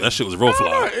shit was real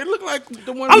fly. It looked like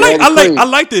the one. I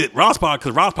liked it Rahb's spot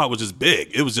because Rahb's spot was just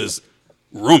big. It was just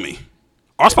roomy.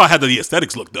 Our spot had the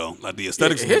aesthetics look though, like the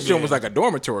aesthetics. His room was like a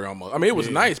dormitory almost. I mean, it was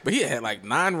nice, but he had like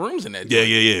 9 rooms in that.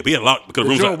 Yeah. We had a lot because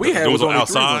rooms we had was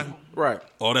outside. Right.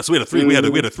 Oh, that's we had a 3. We had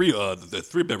a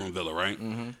 3-bedroom villa, right?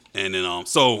 Mm-hmm. And then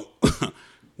so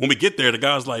when we get there, the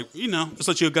guy's like, just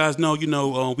let you guys know,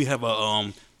 we have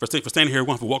a for standing here, we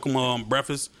have a welcome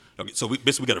breakfast. Okay, so we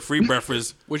got a free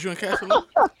breakfast. Was you in Casa?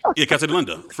 Yeah, Casa de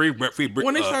Linda. Free.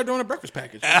 When they started doing a breakfast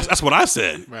package. That's what I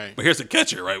said. Right. But here's the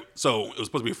catcher, right? So it was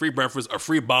supposed to be a free breakfast, a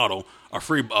free bottle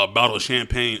of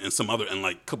champagne, and some other, and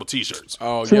like a couple T-shirts.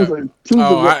 Oh yeah.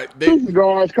 Two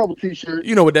cigars, couple T-shirts.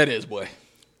 You know what that is, boy.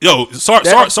 Yo, Sar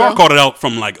called it out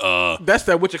from like That's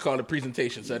that what you call the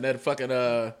presentation, son. That fucking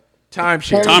timeshare.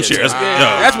 Timeshare.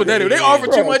 That's what that is. They offer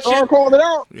too much shit. Called it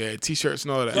out. Yeah, T-shirts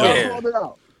and all that. Called it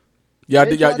out. Yeah,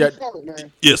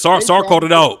 Sar called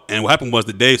it out, and what happened was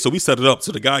the day. So we set it up.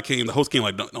 So the host came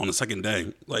like on the second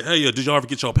day, like, "Hey, did y'all ever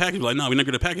get y'all package?" We're like, "No, we never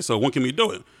get a package. So when can we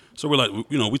do it?" So we're like,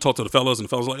 we talked to the fellas, and the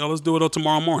fellas were like, "Oh, let's do it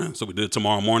tomorrow morning." So we did it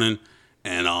tomorrow morning,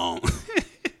 and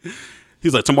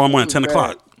he's like, "Tomorrow morning,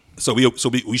 10:00." So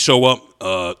we show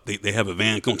up. They have a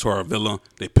van come to our villa.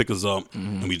 They pick us up,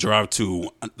 and we drive to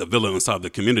the villa inside the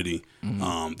community.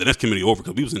 The next community over,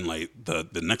 because we was in like the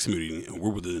next community, and we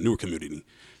were the newer community.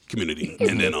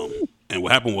 And then and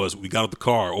what happened was we got out the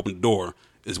car, opened the door.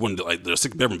 It's one like their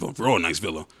 6-bedroom villa, real nice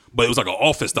villa, but it was like an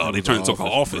office style. They turned it into an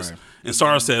office. Right. And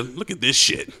Sarah said, "Look at this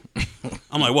shit."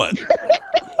 I'm like, "What?"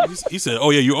 He said,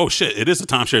 "Oh yeah, shit, it is a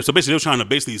timeshare." So basically, they were trying to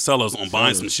basically sell us on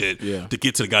buying some shit to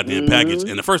get to the goddamn package.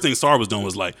 And the first thing Sarah was doing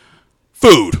was like,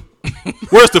 "Food.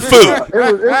 Where's the food?"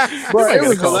 It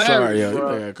was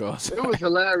hilarious. It was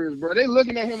hilarious, bro. They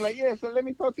looking at him like, "Yeah, so let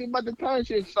me talk to you about the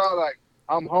timeshare." Sarah like,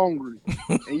 "I'm hungry,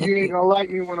 and you ain't gonna like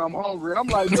me when I'm hungry." I'm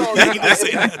like, "Dog, you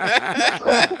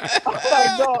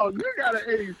got an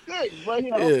 86, but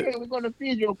okay, we're gonna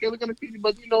feed you. Okay, we're gonna feed you,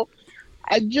 but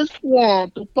I just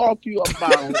want to talk to you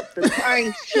about the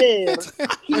timeshare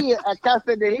here at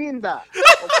Casa de Linda.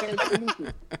 Okay, so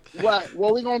listen,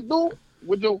 what we gonna do?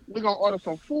 We're gonna order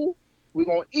some food. We're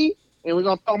gonna eat. And we're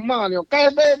gonna throw money, okay,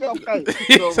 baby? Okay.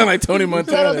 So, sound like Tony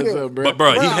Montana, bro. But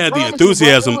bro, he had the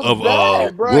enthusiasm of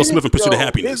Will Smith in Pursuit of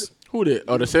Happiness. Who did?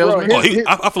 Oh, the salesman. Bro,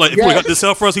 I feel like if he would have got this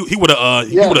sell for us, he would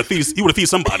have feed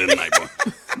somebody tonight, bro.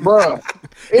 Bro,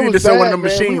 he need to sell one of them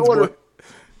machines, boy.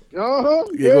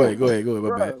 Yeah, go ahead.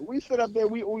 My bad. We sit up there.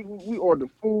 We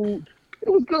ordered food. It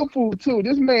was good food too.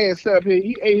 This man sat up here.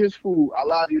 He ate his food. I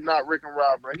lie to you, not Rick and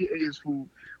Rob, bro. He ate his food.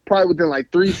 Probably within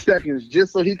like 3 seconds,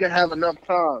 just so he could have enough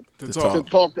time to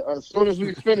talk to us. As soon as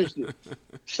we finished it,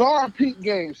 Sar peak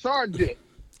game. Sar did.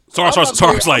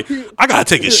 Sar's like, "I gotta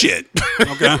take a shit."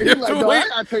 Okay. He's like, "No, I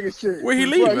gotta take a shit." Where he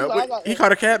leave? He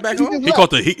caught a cab back home. He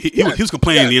was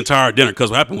complaining the entire dinner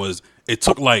because what happened was it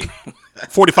took like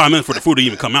 45 minutes for the food to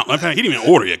even come out. He didn't even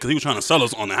order it because he was trying to sell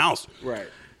us on the house. Right.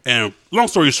 And long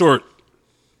story short,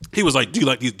 he was like, "Do you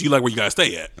like where you guys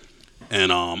stay at?"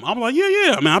 And I'm like, yeah.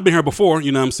 I mean, I've been here before.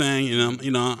 You know what I'm saying?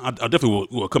 You know, I definitely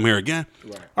will come here again.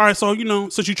 Right. All right. So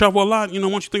since you travel a lot, why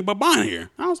don't you think about buying here?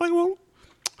 I was like, well,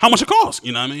 how much it costs?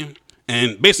 You know what I mean?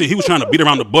 And basically, he was trying to beat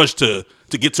around the bush to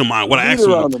get to what I asked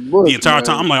him the entire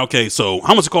time. I'm like, okay, so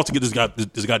how much it costs to get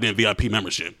this goddamn VIP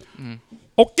membership?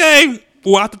 Okay.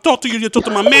 Well, I have to talk to you. You talk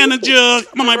to my manager.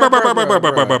 I'm like, bro. I'm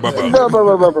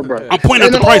pointing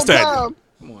at the price tag.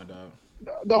 Come on, dog.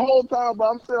 The whole time, bro,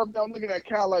 I'm sitting up there looking at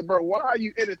Cal like, bro, why are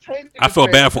you entertaining? I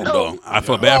felt bad for him, though. I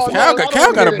felt bad for him.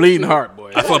 Cal got a bleeding heart,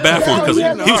 boy. I felt bad for him because he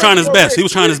was trying his best. He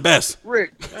was trying his best.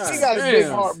 Rick, he got a big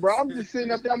heart, bro. I'm just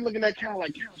sitting up there. I'm looking at Cal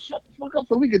like, Cal, shut the fuck up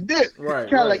so we can dip. Right.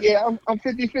 Cal like, yeah, I'm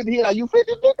 50-50. He like, you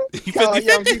 50-50? Cal like,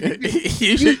 yeah, I'm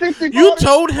 50-50. You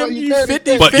told him you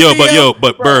 50-50.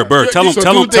 But Byrd, tell him.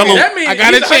 I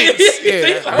got a chance.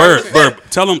 Byrd,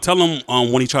 tell him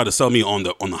when he tried to sell me on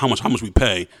the how much we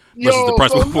pay versus the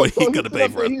price what he got to pay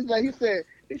for it. He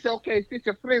said, okay, since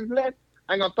your friends left,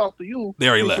 I ain't gonna talk to you. They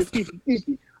already left.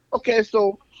 Okay,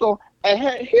 so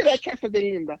here that cat said,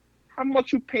 how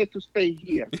much you pay to stay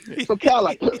here? So Cal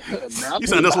like, you sound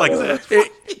just like that.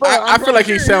 I feel like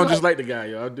he sounds just like the guy,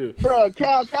 yo. I do. Bro,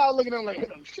 Cal looking at him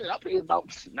like, shit, I pay about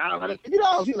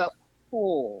 $950. He's like,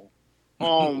 oh.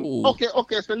 Okay.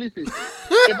 So listen,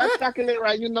 if I calculate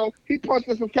right, he punched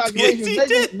in some calculations.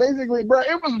 Basically, bro,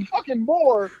 it was fucking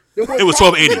more. It was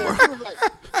 $1,280, bro. It was like,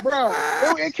 bro,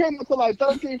 it came up to like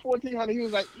 $1,300-$1,400. He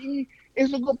was like,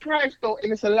 it's a good price though,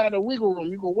 and it's a lot of wiggle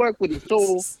room. You can work with it.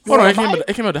 So hold on,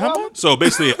 it came out to how much? So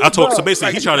basically, he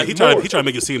tried to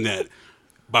make it seem that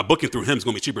by booking through him, it's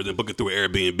gonna be cheaper than booking through an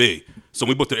Airbnb. So when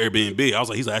we booked the Airbnb,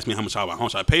 he's like, asking me how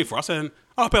much I paid for. I said,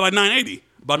 I'll pay like $980.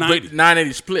 About $980.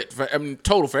 $980 split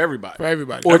total for everybody. For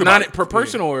everybody. Or $9 per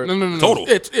person or no. Total.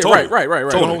 Total.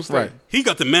 Right. Total. Right. He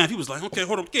got the math. He was like, okay,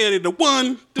 hold on. Yeah, the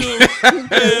 1, 2,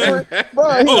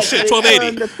 oh shit,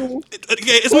 $1,280.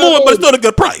 It's more, but it's still a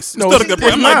good price. It's still a good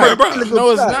price. I'm like, bro.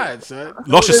 No, it's not, son.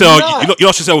 Y'all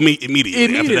should sell with me immediately.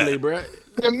 Immediately, bro.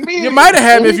 You might have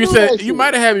had me if you said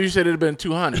it'd have been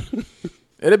 $200.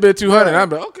 It'd have been $200. I'm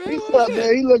like, okay.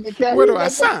 He looked at Cal. Where do I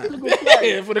sign?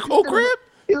 Yeah, for the whole crib.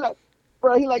 He like,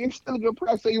 bro, it's still a good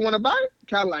price. So you want to buy it?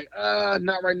 Kind of like,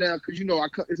 not right now, because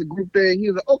it's a group thing. He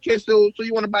was like, okay, so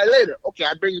you want to buy it later? Okay,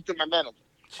 I bring you to my manager.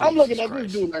 I'm looking at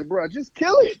this dude like, bro, just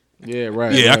kill it. Yeah,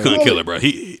 right. Yeah, I couldn't kill it, bro.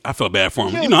 I felt bad for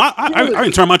him. I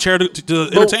didn't turn my chair to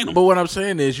entertain him. But what I'm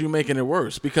saying is, you're making it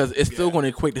worse because it's still going to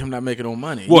equate to him not making no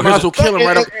money. Well, you might as well kill him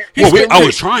right up. I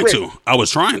was trying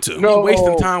to. No,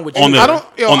 wasting time with you.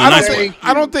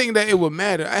 I don't think that it would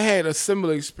matter. I had a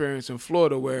similar experience in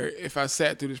Florida where if I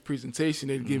sat through this presentation,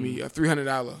 they'd give me a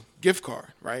 $300 gift card,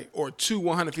 right, or two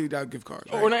 $150 gift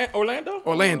cards. Right? Orlando.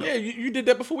 Yeah, you did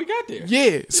that before we got there.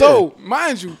 Yeah. So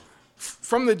mind you,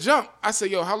 from the jump, I said,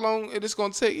 yo, how long is this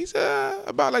going to take? He said,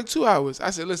 about like 2 hours.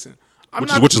 I said, listen.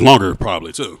 Which is longer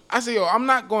probably, too. I said, yo, I'm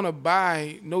not going to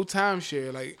buy no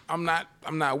timeshare. Like, I'm not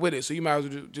with it. So you might as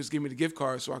well just give me the gift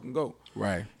card so I can go.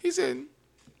 Right. He said,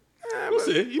 we'll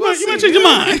see. You might change your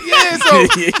mind. Yeah,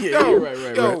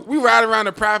 so, we ride around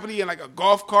the property in like a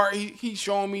golf cart. He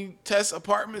showing me test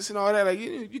apartments and all that. Like,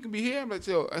 you can be here. I'm like,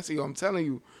 yo, I'm telling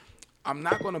you, I'm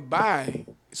not going to buy.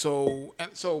 So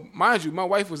mind you, my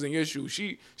wife was in your shoes.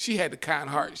 She had the kind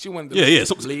heart. She wanted to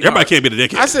So everybody can't be the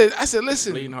dickhead. I said,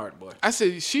 listen. Lean heart, boy. I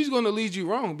said, she's going to lead you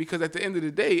wrong because at the end of the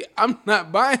day, I'm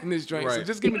not buying this drink. Right. So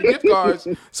just give me the gift cards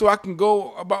so I can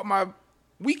go about my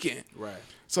weekend. Right.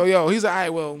 So, he's like, all right,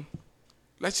 well,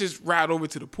 let's just ride over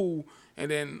to the pool, and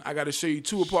then I got to show you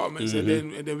 2 apartments, and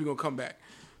then we're going to come back.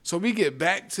 So we get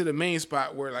back to the main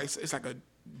spot where like it's like a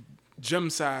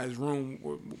gym-sized room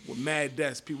with mad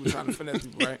desks, people trying to finesse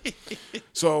people, right?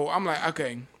 So I'm like,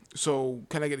 okay, so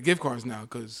can I get the gift cards now?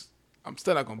 Because I'm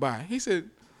still not going to buy. He said,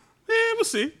 we'll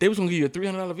see. They was going to give you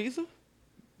a $300 visa?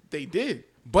 They did.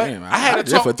 But damn, I had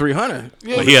to talk for $300.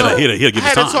 Yeah, well, he had to give I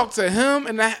had time. to talk to him,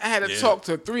 and I had to talk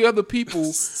to 3 other people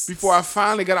before I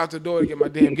finally got out the door to get my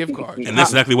damn gift card. And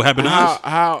that's exactly what happened to us.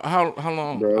 How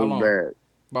long? Bro, how long? bad.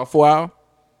 About 4 hours?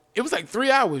 It was like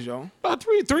 3 hours, yo. About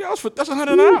 3 hours that's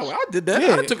 $100 an hour. I did that.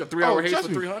 Yeah. I took a 3-hour haze for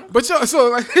 $300. But so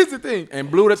like here's the thing. And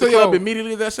blew it at the club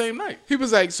immediately that same night. He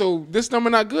was like, so this number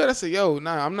not good? I said, yo,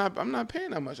 nah, I'm not paying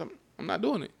that much. I'm not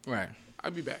doing it. Right.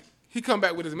 I'll be back. He come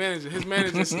back with his manager. His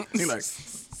manager he like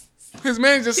his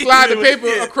manager slide the paper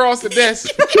across the desk.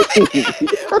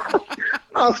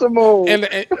 Awesome.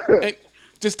 And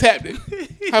just tapped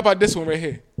it. How about this one right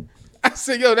here? I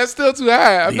said, yo, that's still too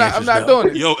high. I'm not doing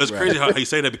it. Yo, it's crazy how you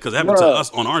say that because it happened to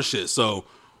us on our shit. So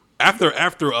after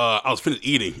I was finished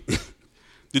eating,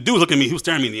 the dude was looking at me. He was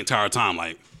staring at me the entire time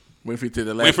like, Wait for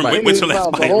the last bite. Wait till the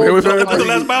last bite. Wait till the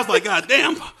last bite. I was like, God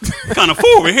damn, kind of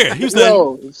full over here. He was like,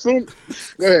 go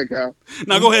ahead, Cal.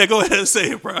 No, go ahead and say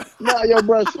it, bro. Nah, yo,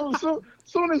 bro.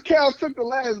 Soon as Cal took the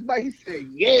last bite, he said,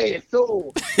 "Yeah,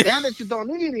 so now that you don't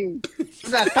need him, you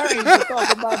got time to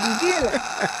talk about the dealer.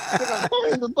 You got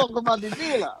time to talk about the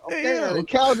dealer." Okay, and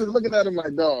Cal just looking at him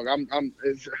like, "Dog, I'm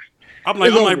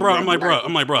like, bro. I'm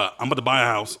about to buy a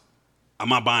house. I'm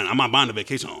not buying the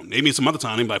vacation home. Maybe some other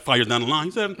time, maybe like 5 years down the line."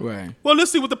 He said, right. Well,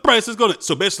 let's see what the price is going to.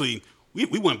 So basically,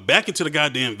 we went back into the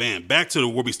goddamn van, back to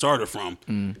where we started from.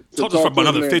 Talked to him for about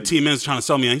another 15 minutes trying to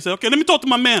sell me. And he said, okay, let me talk to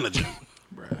my manager.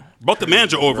 Brought the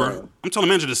manager over. I'm telling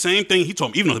the manager the same thing he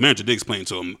told me, even though the manager did explain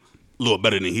to him a little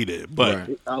better than he did. But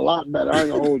a lot better. I ain't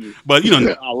gonna hold you. But,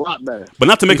 a lot better. But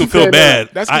not to make him feel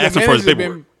bad, I asked him for his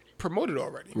paperwork. Been promoted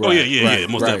already. Right. Oh, yeah,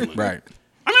 most definitely. Right.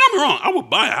 I mean, don't be wrong. I would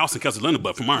buy a house in Casalinda,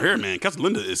 but from our here, man,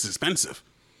 Casalinda is expensive.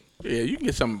 Yeah, you can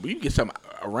get some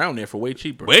around there for way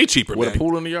cheaper. Way cheaper, with man. a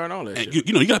pool in the yard and all that shit.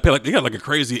 You gotta pay they got like a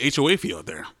crazy HOA fee out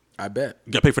there. I bet.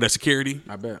 You gotta pay for that security.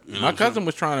 I bet. You know my cousin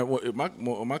was trying to.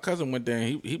 My cousin went there.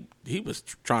 And he was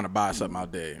trying to buy something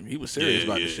out there. He was serious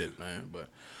about the shit, man. But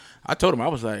I told him, I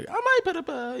was like, I might put up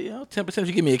 10% if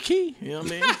you give me a key. You know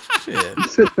what I mean?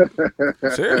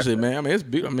 Shit. Seriously, man. I mean, it's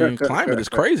beautiful. I mean, climate is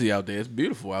crazy out there. It's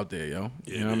beautiful out there, yo.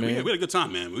 Yeah, you know man, what I mean? we had a good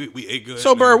time, man. We ate good.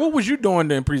 So, man. Byrd, what was you doing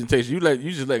during presentation? You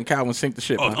just letting Calvin sink the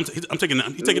shit. Oh, I'm taking the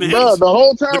hands. Bro, the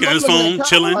whole time looking at his looking phone, Cal,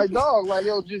 chilling. like, dog, like,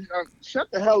 yo, just shut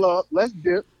the hell up. Let's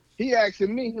dip. He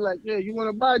asking me, he like, yeah, you want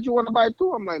to buy it? You want to buy it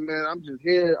too? I'm like, man, I'm just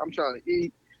here. I'm trying to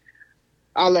eat.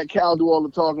 I let Cal do all the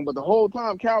talking, but the whole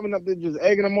time Calvin up there just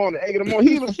egging him on.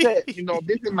 He even said,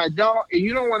 this is my dog, and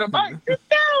you don't want to buy it. Just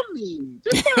tell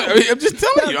me. I'm just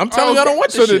telling you. I'm telling you I don't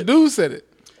want this shit. So the shit. dude said it.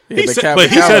 Yeah, he said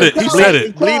it. He said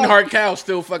it. Bleeding Heart Cal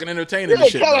still fucking entertaining Yeah,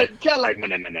 and shit. Cal like, no.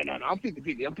 I'm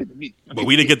 50-50. But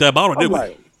we didn't get that bottle, did we?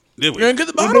 Like, Did we? You didn't get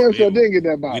the we bottle? damn sure didn't get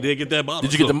that bottle. We did get that bottle.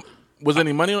 Did you get the? Was there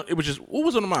any money on it? Was just what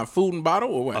was on the mind? Food and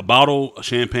bottle or what? A bottle of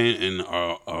champagne and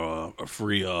a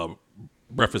free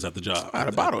breakfast at the job.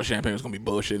 A bottle of champagne was gonna be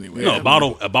bullshit anyway. No, a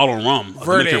bottle of rum.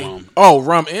 Verde. Rum. Oh,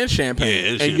 rum and champagne.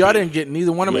 Yeah, and champagne. y'all didn't get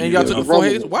neither one of them. And y'all took the four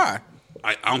haze. Why?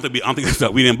 I don't think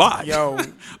that we didn't buy. Yo,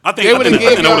 I think that would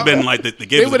have been like the gift.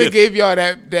 They would have gave y'all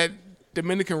that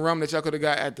Dominican rum that y'all could have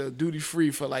got at the duty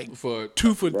free for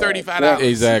two for $35.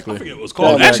 Exactly. I forget what it was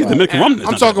called. Actually, Dominican rum.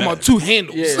 I'm talking about 2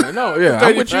 handles. Yeah, no, yeah.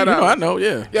 I'm with you. I know,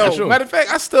 yeah. Yo, sure. matter of fact,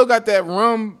 I still got that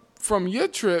rum from your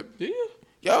trip. Yeah.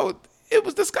 Yo, it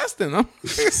was disgusting. Huh? I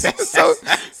still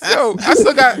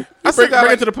got Bring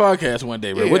like, it to the podcast one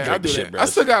day, bro. We'll drink the shit, bro. I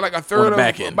still got like a third of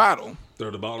a bottle. Third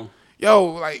of the bottle. Yo,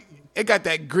 like it got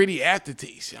that gritty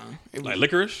aftertaste, young. Like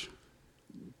licorice.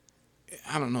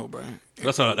 I don't know, bro.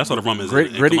 That's how the rum is.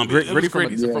 Gritty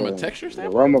from a texture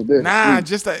standpoint. Rum of this. Nah,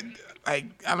 just like I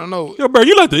don't know. Yo, bro,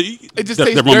 you like It just the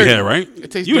tastes rum you dirty. had, right?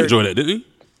 It tastes you dirty. enjoyed that, didn't you?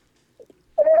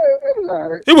 It was all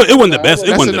right. It wasn't the best.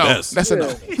 It wasn't the best. That's a no.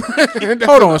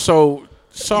 Hold on, so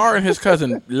Sar and his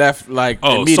cousin left like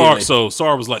immediately.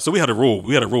 Sar was like, so we had a rule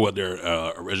out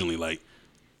there originally, like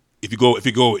if you go,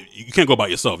 you can't go by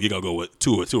yourself. You gotta go with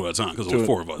two at a time because there were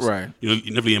 4 of us. Right. You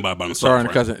never get anybody by themselves. Sar and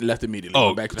right? cousin left immediately.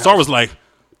 Oh, back to the Sar house. was like,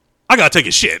 I gotta take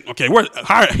a shit. Okay, Did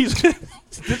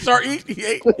Sar eat? He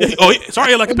ate. Sar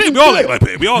ate like a pig. We all ate like a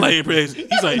pig. We all ate pigs. He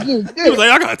was like,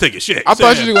 I gotta take a shit. I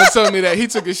thought you were gonna tell me that he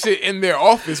took a shit in their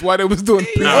office while they was doing.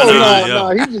 No,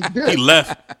 he just did.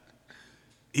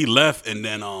 He left, and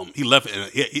then he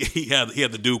had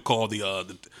the dude call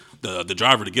the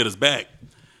driver to get us back,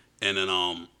 and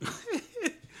then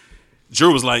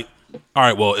Drew was like, all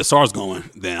right, well, if Sar's going,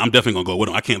 then I'm definitely gonna go with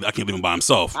him. I can't leave him by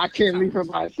himself. I can't leave him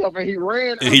by himself, and he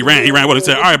ran. And he ran with him and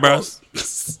said, all right, bro.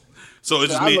 So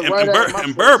it's just me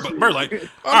and Byrd like,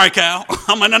 all right, Cal.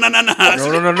 I'm like, no. No.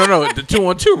 The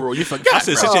 2-on-2 rule. You forgot. I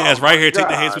said, sit your ass right here. Take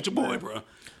the hands with your boy, bro.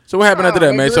 So what happened after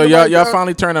that, man? So y'all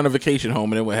finally turned on a vacation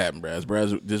home, and then what happened, Braz?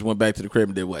 Braz just went back to the crib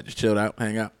and did what? Just chilled out,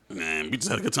 hang out. Man, we just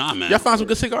had a good time, man. Y'all found some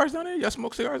good cigars down there? Y'all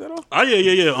smoke cigars at all? Oh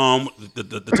yeah.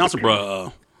 The Thompson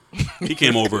bro, he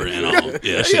came over and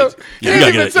that shit. He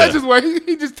didn't even touch his way.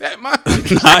 He just tapped mine.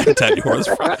 I didn't tap yours.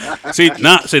 See,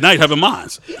 now you having mine.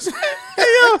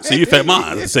 See, you fat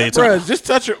mine at the same time.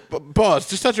 Bruh,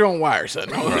 just touch your own wire, son.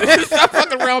 Stop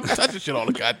fucking around touching shit all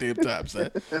the goddamn time,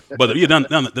 son. But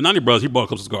the 90 brothers, he bought a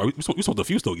couple of cigars. We smoked a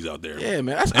few stogies out there. Yeah,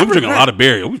 man. And we drinking a lot of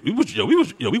beer. We went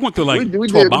through like 12 bottles. We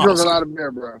drank a lot of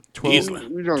beer, bro. 12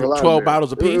 We drank a lot 12 of beer.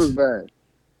 bottles apiece? It was bad.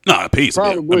 Nah, a piece.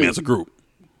 I Probably. mean, it's a group.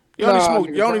 You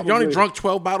only drunk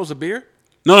 12 bottles of beer?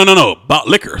 No. About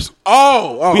liquors.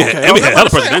 Oh, We okay. had hella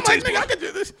Presidentes. Nigga, I could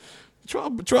do this.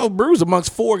 12 brews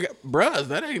amongst 4 bruhs.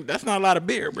 That's not a lot of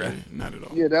beer, bro. Not at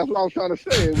all. Yeah, that's what I was trying to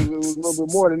say. It was a little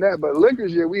bit more than that. But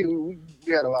liquors, yeah, we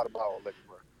had a lot of bottled liquor,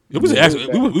 bro. It was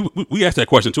we asked that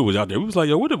question too. Was out there? We was like,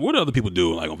 yo, what do other people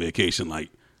do like on vacation? Like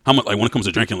how much? Like when it comes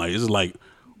to drinking, like is it like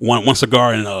one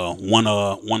cigar and one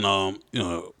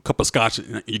cup of scotch,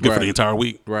 and you're good for the entire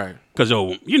week, right? Because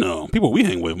people we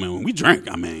hang with, man, we drink.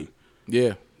 I mean,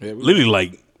 yeah literally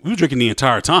like we were drinking the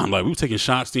entire time. Like we were taking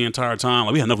shots the entire time.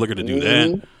 Like we had enough liquor to do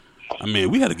that. I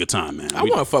mean, we had a good time, man. I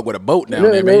want to fuck with a boat down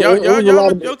there, man. Y'all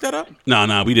hook that up?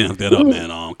 Nah, we didn't hook that up,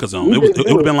 man. Because it would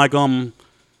have been like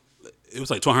it was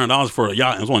like $1,200 for a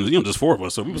yacht. It was one, just 4 of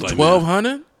us. So we was like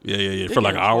 $1,200. Yeah, for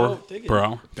like an hour per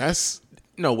hour. That's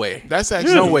no way. That's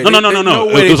actually no way. No.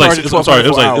 It was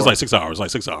like 6 hours.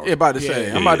 Yeah, about to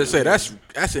say. I'm about to say that's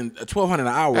in $1,200 an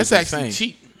hour. That's actually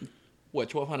cheap. What,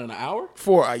 $1,200 an hour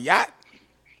for a yacht?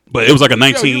 But it was like a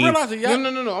 19. No.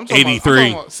 I'm talking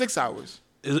about 6 hours.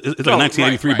 It's like a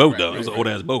 1983 boat though. It was an old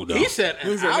ass boat though. He said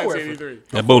an hour.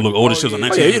 That boat looked old as shit. Was a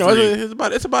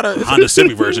 1983. It's about a Honda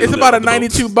Civic version. It's about a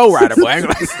 92 boat rider, boy.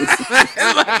 It's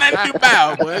like 92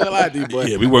 pounds, boy. It's a lot of you, boy.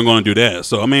 Yeah, we weren't going to do that.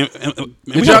 So I mean,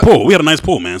 we had a pool. We had a nice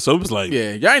pool, man. So it was like,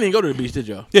 yeah, y'all ain't even go to the beach, did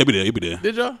y'all? Yeah, we did.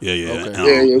 Did y'all? Yeah.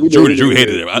 Okay. Drew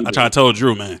hated it. I tried to tell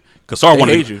Drew, man. Cause Sar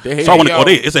wanted you.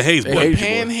 It's a haze boat.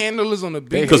 Panhandlers on the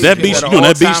beach. Because that beach,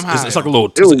 that beach, it's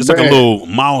like a little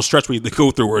mile stretch where you go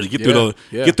through where you get through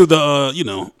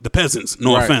the peasants.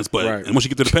 No offense, but and once you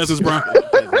get to the peasants, bro,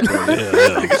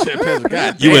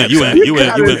 you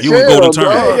in golden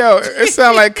turn. Hey, yo, it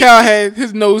sounded like Cal had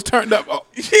his nose turned up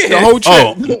the whole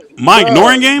trip. My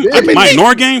ignoring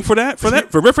game for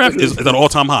Riff Raff is at an all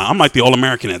time high. I'm like the All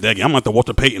American at that game. I'm like the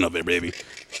Walter Payton of it, baby.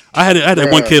 I had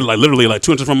that one kid like literally like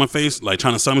 2 inches from my face, like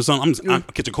trying to sell me something. I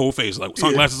catch a cold face, like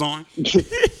sunglasses on.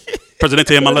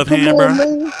 Presidente in my left hand, bro.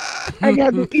 I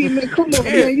got to eat, man. Come on,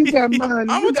 man. You got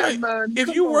mine.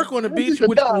 If you work on the beach,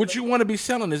 would you want to be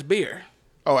selling this beer?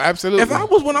 Oh, absolutely. If I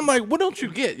was one, I'm like, what don't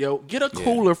you get, yo? Get a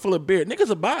cooler full of beer. Niggas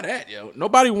will buy that, yo.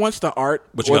 Nobody wants the art,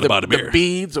 but you gotta buy the beer. The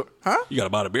beads, You gotta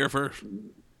buy the beer first,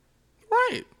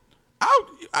 right?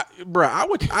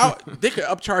 They could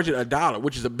upcharge it $1,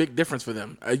 which is a big difference for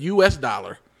them. A US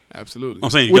dollar. Absolutely.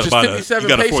 I'm saying which is 57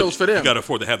 pesos for them. You got to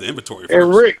afford to have the inventory first.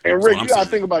 And Rick, you got to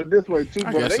think about it this way too,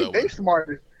 bro. They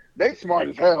smart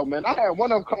as hell, man. I had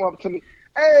one of them come up to me.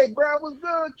 Hey, bro, what's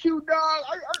good, Q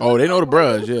dog? They know the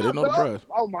bros. Yeah, they know the bros.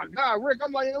 Oh my God, Rick!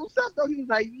 I'm like, what's up, though? He was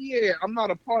like, yeah, I'm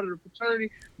not a part of the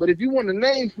fraternity, but if you want a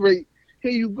name for it,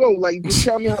 here you go. Like, just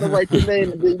tell me how to write your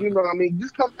name, and then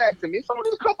just come back to me. It's only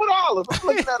a couple dollars. I'm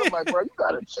looking at him like, bro, you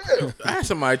gotta chill. I had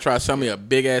somebody try to sell me a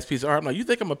big ass piece of art. I'm like, you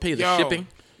think I'm gonna pay the shipping?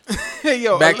 Hey,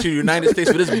 back to the United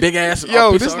States for this big ass.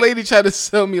 Yo, this lady tried to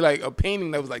sell me like a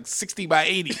painting that was like 60 by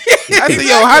 80. I said,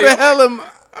 yo, how the hell am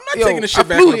I'm not taking the shit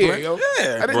back on the plane. Yo.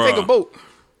 Yeah, I didn't take a boat.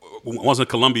 When I was in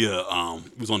Colombia,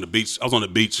 we was on the beach. I was on the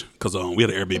beach because we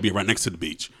had an Airbnb right next to the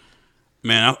beach.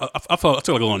 Man, I took like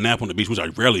a little nap on the beach, which I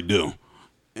rarely do.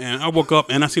 And I woke up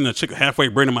and I seen a chick halfway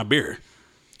braiding my beard.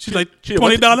 She's like,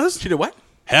 $20. She did what?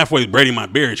 Halfway braiding my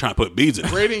beard and trying to put beads in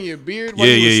it. Braiding your beard?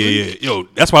 Yeah. Yo,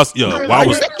 that's why I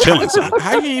was chilling, son.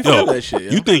 How you even feel that shit?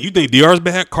 Yo? You think DR's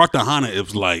bad? Cartagena, it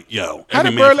was like, yo. How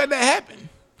did Byrd let that happen?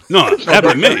 No, it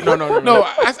happened to me. No.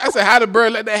 I said, how did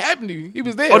Byrd let that happen to you? He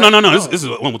was there. Oh, no. This is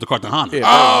the one with the Cartagena.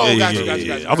 Yeah.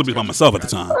 Gotcha. I was by myself at the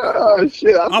time. Oh,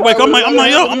 shit. I'm like,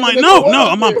 no.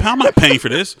 I'm not paying for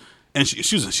this. And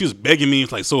she was begging me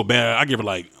like so bad. I give her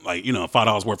like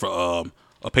 $5 worth of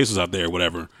pesos out there or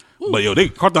whatever. Ooh. But yo,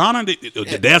 Cartagena,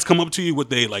 the dads come up to you with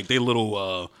they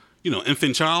little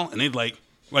infant child, and they like,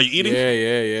 "Are you eating?"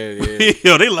 Yeah.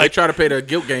 Yo, they try to play the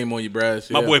guilt game on you, bruh.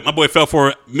 Yeah. My boy fell for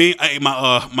it. Me, I ate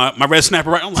my red snapper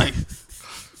right. I'm like,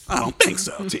 I don't think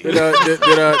so.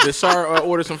 Did Sar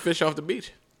order some fish off the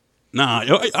beach? Nah,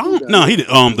 yo, I don't. No, he did.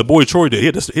 The boy Troy did. He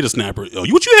had a snapper. Yo,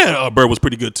 what you had? Bird was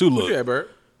pretty good too. Look, what you had, Bird?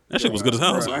 That shit was good as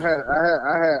hell. Bro,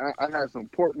 I had some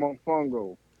pork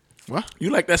mofongo. What? You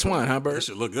like that swine, huh, Bird? That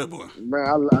shit look good, boy. Man,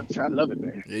 I love it,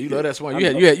 man. Yeah, you love that swine.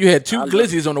 You had 2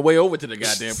 glizzies on the way over to the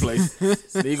goddamn place.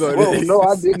 No,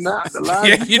 I did not.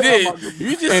 Yeah, you did.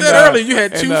 You just said earlier you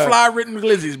had 2 fly-written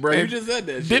glizzies, bro. You just said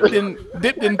that.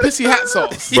 Dipped in pissy hot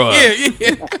sauce.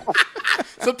 Yeah.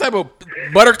 Some type of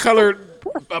butter-colored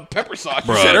pepper sauce.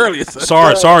 Bro, you said earlier.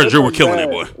 Sorry, Drew were killing that,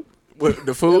 boy. With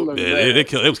the food? Yeah,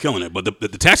 it was killing it. But the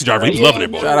taxi driver, he was loving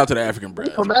it, boy. Shout out to the African bro.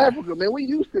 From Africa, man. We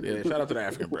used to this. Yeah, shout out to the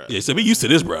African bro. Yeah, so we used to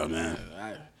this, bro, man.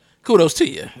 Kudos to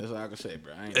you. That's all I can say,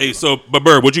 bro. Hey, but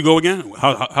Bird, would you go again?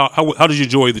 How did you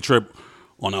enjoy the trip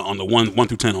on the 1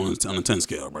 through 10 on the 10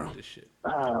 scale, bro?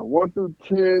 1 through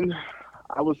 10,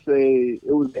 I would say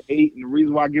it was an 8, and the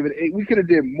reason why I give it an 8, we could have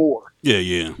did more. Yeah.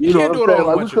 You know what I'm saying?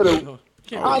 Like, we could have.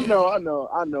 I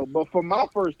know. But for my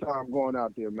first time going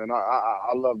out there, man,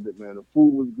 I loved it, man. The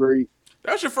food was great.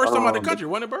 That was your first time out of the country,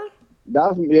 wasn't it, Byrd?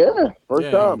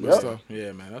 First time. Yep.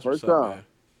 Yeah, man. That's first what's up, time. Man.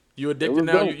 You addicted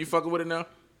now? You fucking with it now?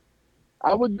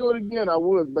 I would do it again. I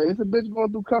would, but it's a bitch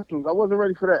going through customs. I wasn't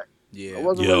ready for that. Yeah.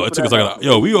 It took us like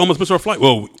we almost missed our flight.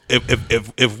 Well,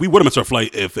 if we would have missed our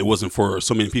flight if it wasn't for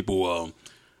so many people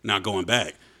not going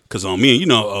back, because me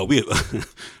and we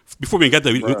before we got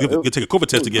there, we take a COVID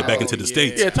test to get back into the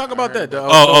States. Yeah, talk about that.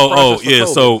 Yeah.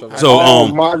 So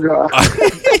my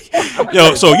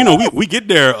God. So we get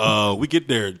there.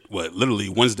 Literally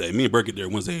Wednesday. Me and Byrd get there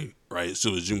Wednesday, right? So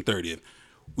it was June 30th.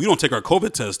 We don't take our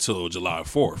COVID test till July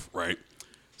 4th, right?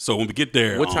 So when we get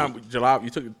there, what time? July? You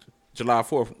took July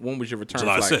 4th. When was your return?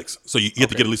 July flight? 6th. So you have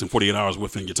to get at least 48 hours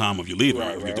within your time of your leaving,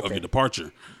 of your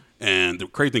departure. And the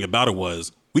crazy thing about it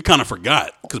was we kind of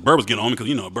forgot because Byrd was getting on me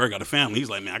because Byrd got a family. He's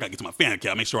like, man, I gotta get to my fan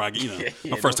account, make sure I get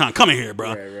my first time coming here,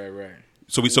 bro. Right.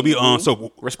 So we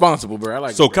responsible, bro. I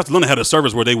like. So Castellana had a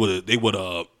service where they would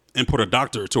import a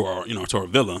doctor to our to our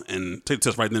villa and take the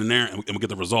test right then and there, and we get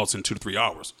the results in 2 to 3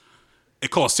 hours. It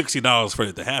cost $60 for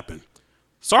it to happen.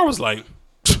 So I was like,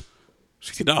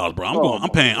 $60, bro. I'm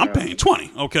paying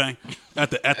 20. Okay,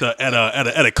 at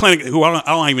a clinic who I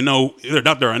don't even know if they're a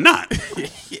doctor or not.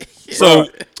 So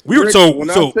we were when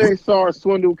I say SAR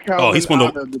swindled Calvin, he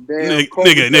swindled out of the damn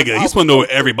nigga. He swindled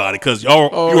everybody because y'all.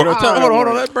 Hold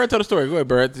on. Let Byrd tell the story. Go ahead,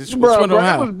 Byrd. Bro, it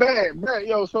was bad.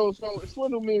 Yo, so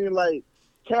swindle meaning like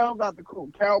Cal booked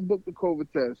the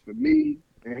COVID test for me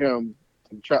and him,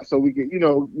 so we could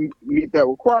meet that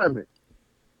requirement.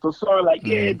 So SAR like,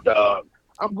 yeah, dog,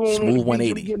 I'm going Smooth on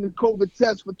 180. getting the COVID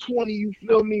test for 20. You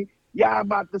feel me? Y'all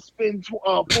about to spend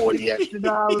 40 extra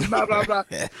dollars, blah, blah, blah.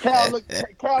 Cal look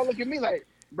at me like,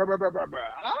 blah.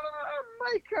 I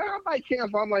might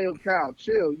cancel. I'm like, yo, Cal,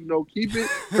 chill, keep it.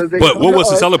 But what was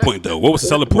the selling point, though? What was the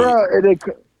selling point?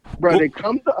 Bro, they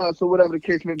come to us or whatever the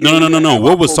case may be. No.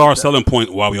 What was SAR's selling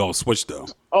point while we all switched, though?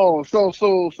 Oh, so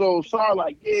SAR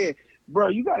like, yeah, bro,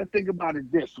 you got to think about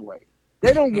it this way.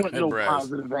 They don't want no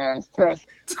positive ass test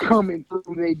coming through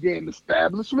their damn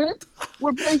establishment.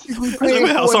 We're basically paying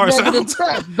for a negative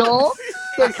test, dog.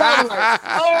 So kind of like,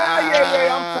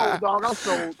 I'm sold, dog. I'm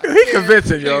sold. He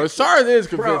convincing, yo. SARS is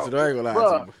convincing. I ain't gonna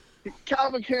lie to you.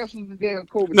 Calvin canceled the damn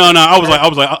COVID. No.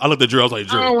 I looked at Drew. I was like,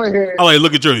 Drew. I like,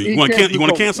 look at Drew. You want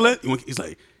to cancel it? He's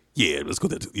like, yeah, let's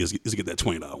get that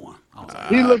 $20 one.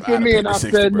 He looked at me and I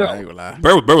said no.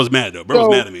 Byrd was mad though. Byrd was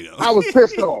mad at me though. I was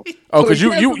pissed off. Oh, because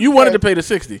you wanted to pay the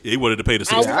 60. Yeah, he wanted to pay the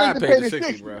 60. I'd have paid the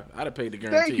 60, bro. I'd have paid the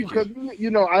guarantee. Thank you, because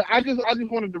I just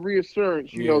wanted the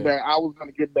reassurance, that I was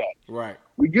gonna get back. Right.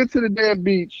 We get to the damn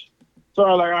beach, so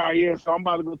I'm like, all right, yeah. So I'm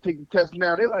about to go take the test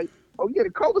now. They're like, oh yeah, the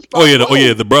COVID spot. Oh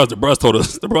yeah. The bros told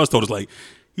us. The bros told us like,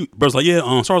 Bird's like, yeah.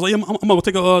 SARS like, yeah. I'm gonna go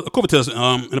take a COVID test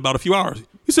in about a few hours.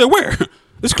 He said, where?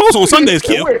 It's closed on Sundays,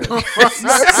 Kim. It's closed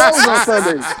on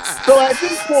Sundays. So at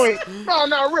this point,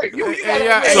 no, Rick,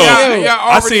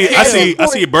 I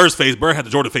see Bird's face. Bird had the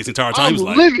Jordan face the entire time.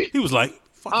 He was like,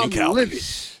 fucking Calvin.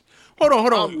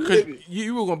 Hold on. Because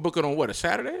you were gonna book it on what, a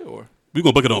Saturday or? We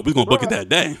gonna book it on. We gonna book it that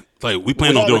day. Like we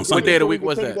planned on doing Sunday. What day of the week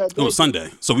was that? It was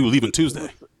Sunday, so we were leaving Tuesday.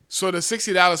 So the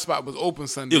 $60 spot was open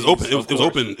Sunday. It was open. It was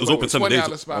open. It was open 7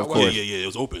 days. Spot, yeah. It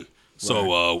was open.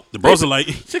 So the bros are like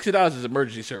 $60 is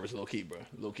emergency service, low key, bro.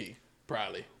 Low key,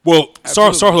 probably. Well,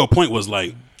 SAR's whole point was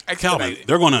like, Calvin,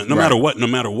 they're gonna no matter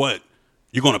what,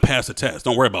 you're gonna pass the test.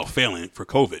 Don't worry about failing for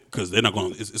COVID because they're not gonna.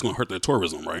 It's gonna hurt their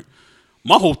tourism, right?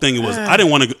 My whole thing was I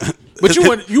didn't want to. But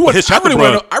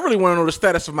I really want to know the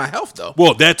status of my health though.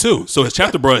 Well, that too. So his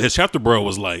chapter bro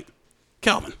was like,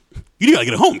 Calvin, you gotta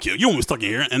get home, kid. You don't want to be stuck in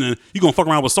here, and then you gonna fuck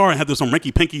around with SAR and have to do some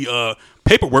rinky pinky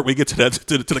paperwork when you get to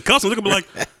the customs. They're gonna be like,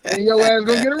 and your ass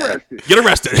gonna get arrested. Get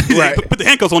arrested. Right. Put the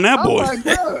handcuffs on that boy.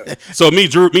 So me,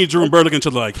 Drew, and Byrd looking at each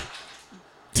other like,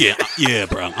 yeah,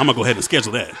 bro. I'm gonna go ahead and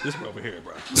schedule that. This bro over here,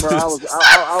 bro. Bro,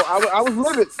 I was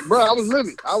livid, bro. I was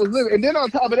livid, and then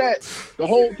on top of that, the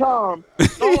whole time,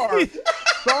 SAR.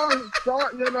 No,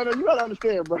 you gotta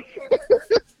understand, bro.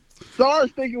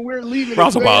 SAR's thinking we're leaving.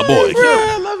 Bro, wild boy. Yeah,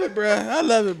 I love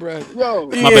it, bro. Yo,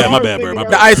 my bad, bro.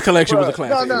 The ice collection was a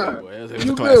classic. No.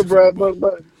 You good, bro.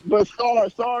 But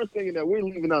SAR's thinking that we're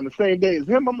leaving on the same day as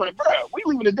him. I'm like, bro, we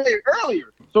leaving a day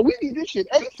earlier, so we need this shit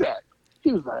ASAP.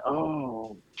 He was like,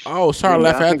 oh, SAR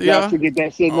left after y'all. To get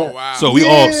that shit wow. So we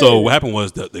all. So what happened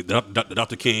was the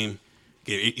doctor came,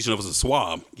 gave each of us a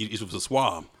swab. It was a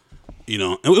real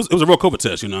COVID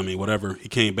test. You know what I mean? Whatever. He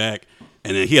came back.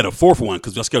 And then he had a fourth one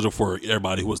because I scheduled for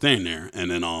everybody who was staying there.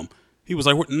 And then He was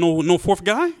like, what, no fourth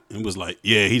guy? And he was like,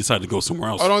 yeah, he decided to go somewhere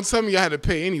else. Oh, don't tell me you had to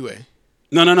pay anyway.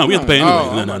 No. We had to pay anyway.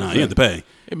 Oh, No. You had to pay.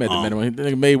 He made the minimum.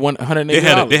 They made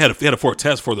 $180. They had a fourth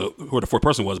test for who the fourth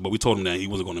person was, but we told him that he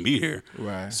wasn't going to be here.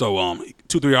 Right. So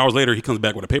 2-3 hours later, he comes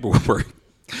back with a paperwork,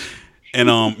 and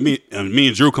me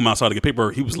and Drew come outside to get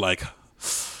paperwork. He was like,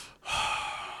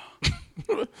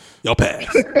 y'all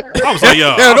pass. I was like,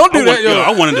 yo, don't do that.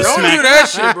 I wanted to smack. Don't do that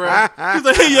shit, bro. He's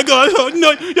like, here you go.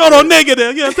 Y'all don't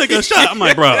negative. Yeah, take a shot. I'm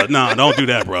like, bro, nah, don't do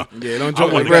that, bro. Yeah, don't I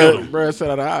joke wanted like to that. kill him. Bro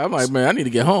said, I'm like, man, I need to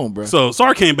get home, bro. So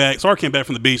Sar came back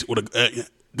from the beach with a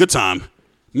good time.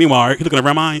 Meanwhile, he looking at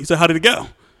Remy. He said, how did it go?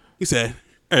 He said,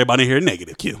 everybody here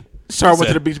negative. Q. Sar went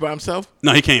to the beach by himself?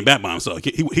 No, he came back by himself.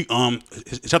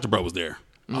 His chapter bro was there.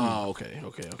 Oh, okay.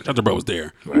 Chapter bro was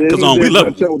there. Yeah, Because he we did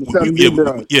left. that with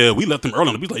the 17 We left him early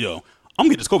on the beach. Like, yo, I'm gonna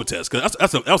get this COVID test because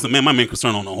that was my main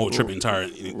concern on the whole trip the entire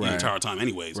time.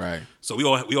 Anyways, Right. So we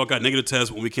all got negative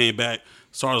tests when we came back.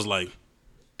 Sar was like,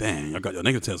 "Dang, y'all got your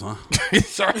negative test, huh?"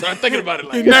 Sorry, I'm thinking about it.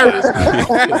 Like, nervous.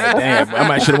 Damn, I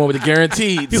might should have went with the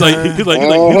guaranteed. He's like,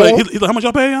 how much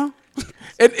y'all pay, y'all?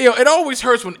 It always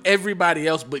hurts when everybody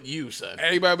else but you, son.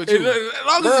 Everybody but you. As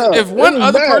long as if one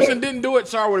other person didn't do it,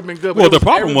 Sar would have been good. Well, the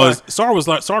problem was Sar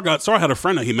had a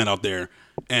friend that he met out there,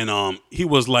 and he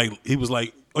was like,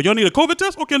 oh, y'all need a COVID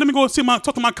test? Okay, let me go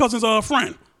talk to my cousin's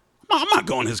friend. I'm not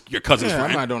going your cousin's friend.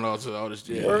 I'm not doing all this.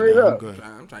 Yeah, I'm good.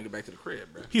 I'm trying to get back to the crib,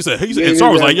 bro. He said, and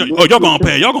Sar was like, y'all gonna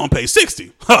pay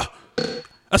 $60. Huh.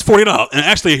 That's $40. And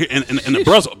actually, and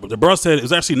the bros said it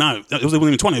was actually not. It wasn't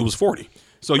even 20. It was 40.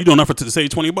 So you doing enough to save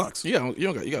 $20. Yeah,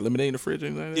 you got lemonade in the fridge or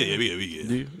anything like that? Yeah.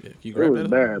 You It grab was that?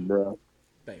 bad, bro.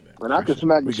 Thank you, man. When I could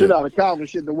smack the shit out of Calvin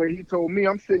shit the way he told me,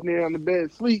 I'm sitting there on the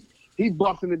bed asleep. He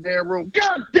busts in the damn room.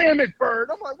 God damn it, Byrd.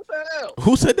 I'm like, what the hell?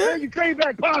 Who said that? Man, you came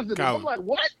back positive. Calvin. I'm like,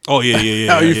 what? Oh yeah.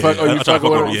 You fucking with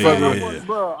him. Yeah.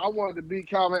 Bro, I wanted to beat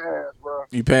Calvin ass, bro.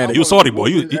 You panicked. You was salty, boy.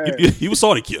 You was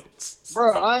salty, kid.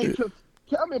 Bro, I ain't just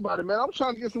tell me about it, man. I'm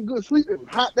trying to get some good sleep. It was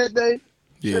hot that day.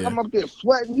 Yeah. Shit, I'm up there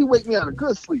sweating. He wake me out of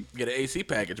good sleep. Get an AC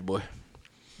package, boy.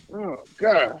 Oh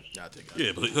gosh.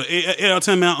 Yeah, but 8 out of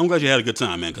 10, man. I'm glad you had a good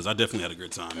time, man. Because I definitely had a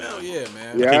good time, man. Hell yeah,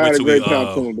 man. Yeah, I Can't had wait a till great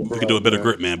time too. we can do a better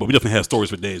grip, man. But we definitely had stories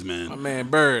for days, man. My man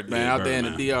Byrd, man, Yeah, out there in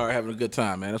Byrd, the DR having a good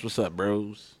time, man. That's what's up,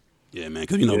 bros. Yeah, man.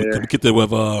 Because we kicked it with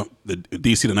the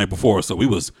DC the night before, so we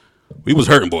was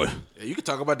hurting, boy. Yeah, you can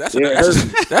talk about that.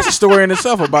 That's a story in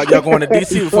itself about y'all going to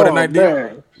DC before the night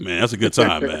DR. Man, that's a good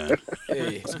time, man.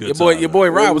 Hey, good your boy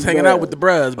Rahb was hanging out with the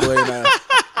bros, boy. And,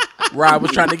 Rahb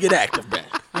was trying to get active, man.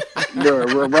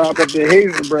 Bro, Rob up there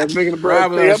hazing, bro, making the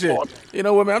bro stay up on. You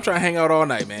know what, man? I'm trying to hang out all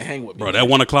night, man. Hang with me, bro. That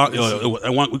 1 o'clock,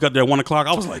 we got there at 1 o'clock.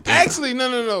 I was like, damn. Actually,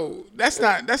 no. That's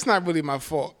not really my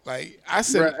fault. Like I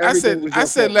said, Bro, everything was your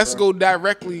fault, let's bro. go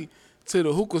directly to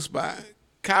the hookah spot.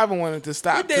 Calvin wanted to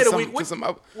stop. What day of the week? What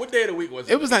day of the week was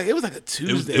it? It was like a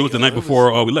Tuesday. It was the night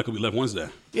before we left. We left Wednesday.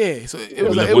 Yeah, so it We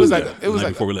left was Wednesday. like The night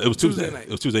before we left. It was Tuesday. night.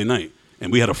 It was Tuesday night, and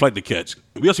we had a flight to catch.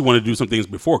 And we actually wanted to do some things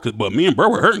before, but me and Bro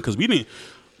were hurting because we didn't.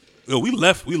 We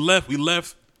left BWI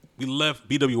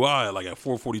like at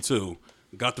 4:42.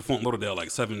 Got to Fort Lauderdale like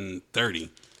 7:30.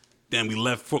 Then we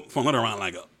left Fort Lauderdale around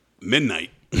like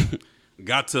midnight.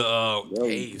 Got to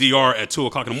DR at 2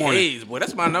 o'clock in the morning. Hey, boy,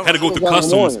 that's my number. Had to go through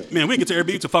customs. Man, we didn't get to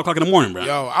Airbnb till 5 o'clock in the morning, bro.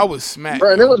 Yo, I was smacked.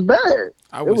 Bro, it was bad.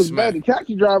 I It was smacked. bad. The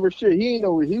taxi driver shit, he ain't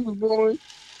know what he was doing.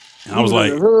 And I was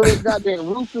like, in the hood,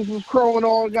 goddamn roosters was crowing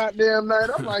all goddamn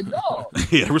night. I'm like, dog.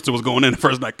 yeah, Rooster was going in the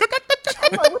first night.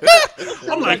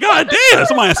 I'm like, God damn!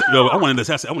 Somebody, I wanted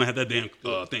to have that damn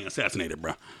thing assassinated,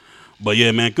 bro. But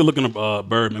yeah, man, good looking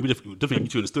Byrd, man. We definitely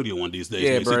get you in the studio one of these days.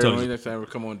 Yeah, man. Byrd, next time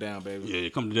come on down, baby. Yeah,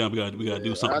 come down. We gotta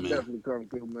do something, I man. definitely come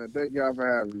through, man. Thank y'all for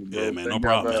having me, bro. Yeah, man, no Thank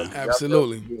problem, y'all for man. having me.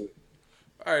 Absolutely.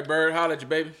 All right, Byrd, holla at you,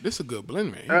 baby. This is a good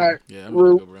blend, man. All right. Yeah, I'm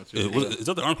Well, gonna go around too. Is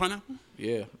that the orange pineapple?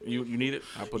 Yeah, you need it?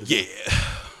 I'll put it. Yeah.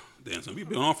 Damn, so we've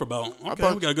been on for about.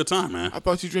 Okay, we got a good time, man. I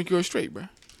thought you drink yours straight, bro.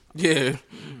 Yeah.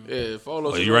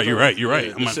 Follow. Oh, you're right.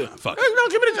 I'm like, fuck. Hey, no,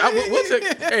 give it. We'll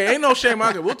take. Hey, ain't no shame.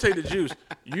 We'll take the juice.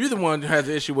 You the one who has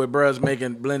the issue with bruhs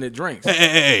making blended drinks.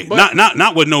 Hey. But-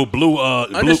 Not with no blue.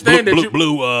 Understand that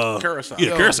blue. Curacao.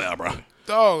 Yeah, Curacao, bro.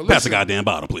 Dog, Pass listen, the goddamn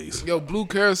bottle, please. Yo, blue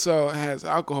curacao has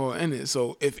alcohol in it,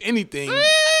 so if anything,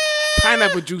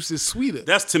 pineapple juice is sweeter.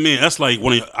 That's to me. That's like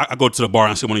when I go to the bar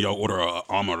and see one of y'all order a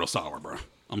almond or sour, bro.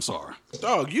 I'm sorry.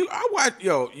 Dog, you had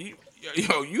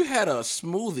a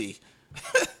smoothie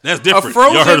That's different.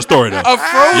 Y'all heard the story though. A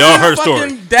frozen y'all heard the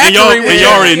story. And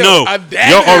y'all already know.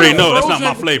 Y'all already know that's not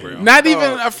my flavor. Yo. Not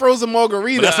even a frozen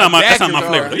margarita. But that's not my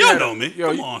flavor. Y'all know me.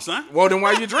 Come on, son. Well, then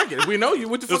why you drinking? We know you.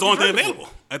 What the fuck? It was the only thing available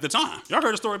at the time. Y'all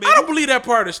heard the story, baby? I don't believe that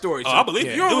part of the story. Oh, I believe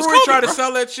it. You and Roy tried to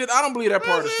sell that shit. I don't believe that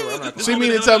part of the story. I'm not So you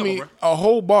mean to tell me a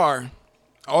whole bar,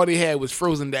 all they had was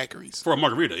frozen daiquiris? For a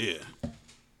margarita, yeah.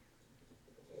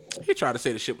 He tried to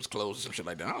say the shit was closed or some shit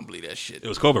like that. I don't believe that shit. It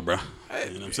was COVID, bro. Hey,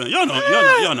 you know what I'm saying? Y'all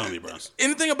know me, bro.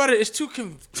 And the thing about it, it's too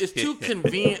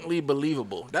conveniently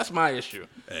believable. That's my issue.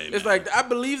 Hey, it's like I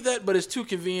believe that, but it's too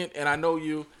convenient, and I know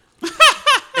you,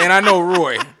 and I know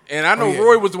Roy, and I know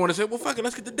Roy was the one that said, "Well, fuck it,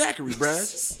 let's get the daiquiri, bro."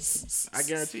 I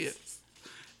guarantee it.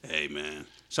 Hey, man.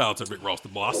 Shout out to Rick Ross the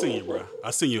ball. I seen you, bro.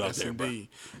 I seen you out there, indeed.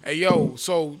 Hey, yo,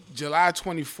 so July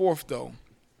 24th, though.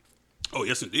 Oh,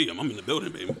 yes, indeed. I'm in the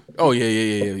building, baby. Oh,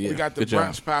 yeah. We got the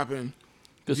brunch popping.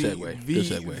 Good segue.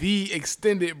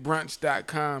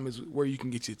 TheExtendedBrunch.com is where you can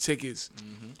get your tickets.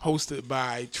 Hosted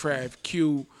by Trav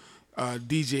Q.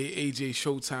 DJ AJ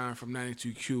Showtime from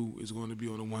 92Q is going to be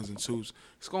on the ones and twos.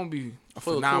 It's going to be a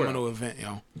phenomenal event,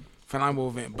 yo. Phenomenal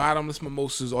event. Bottomless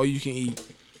mimosas, all you can eat.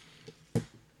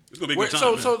 It's going to be a good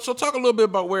time, so talk a little bit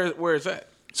about where it's at.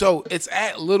 So it's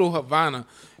at Little Havana,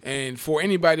 and for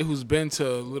anybody who's been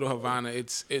to Little Havana,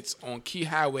 it's on Key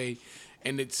Highway,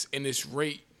 and it's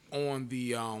right on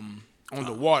the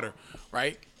water,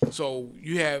 right? So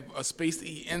you have a space to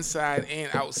eat inside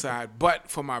and outside. But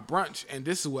for my brunch, and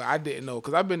this is what I didn't know,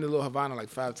 because I've been to Little Havana like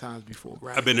 5 times before.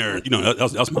 Right? I've been there. You know,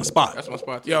 that's my spot. That's my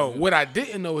spot. Yo, what I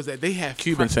didn't know is that they have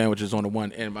Cuban sandwiches on the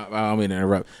one. And I don't mean to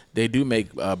interrupt. They do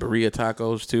make birria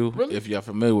tacos too. Really? If you're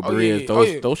familiar with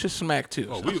birrias, those should smack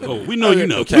too. We know you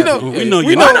know. We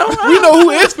know who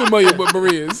is familiar with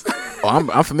birrias. Oh,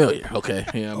 I'm familiar. Okay.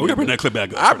 Yeah, we gotta bring that clip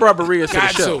back up. I brought burritos to the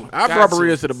show. I brought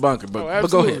burritos to the bunker, but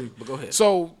go ahead.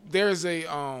 So there's a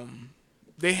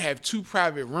they have 2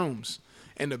 private rooms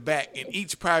in the back, and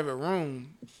each private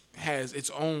room has its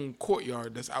own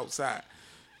courtyard that's outside.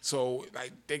 So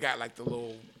like they got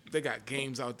they got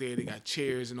games out there, they got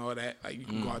chairs and all that. Like you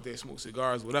can go out there, smoke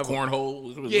cigars, whatever.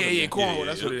 Cornhole. Cornhole.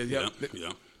 That's what it is.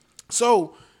 Yeah.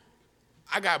 So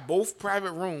I got both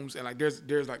private rooms, and like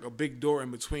there's like a big door in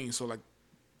between, so like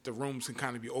the rooms can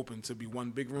kind of be open to be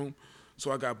one big room. So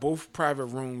I got both private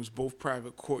rooms, both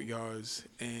private courtyards,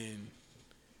 and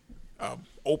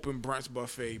open brunch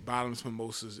buffet, bottomless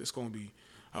mimosas. It's gonna be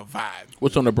a vibe.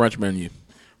 What's on the brunch menu?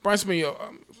 Brunch menu,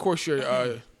 of course,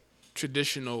 your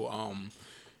traditional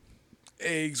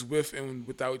eggs with and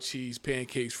without cheese,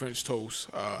 pancakes, French toast,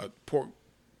 pork,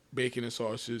 bacon and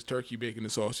sausages, turkey, bacon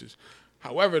and sausages.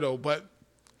 However, though,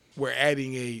 we're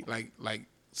adding a like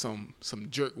some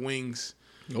jerk wings.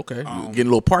 Okay, getting a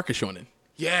little Parkish on it.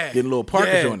 Yeah, getting a little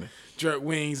Parkish on it. Jerk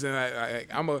wings, and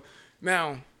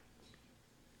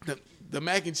the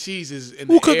mac and cheese is in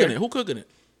Who the cooking air. it? Who cooking it?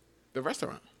 The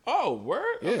restaurant. Oh,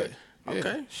 word. Yeah.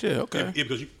 Okay. Shit. Okay. Yeah,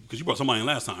 because you brought somebody in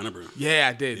last time, remember? Yeah,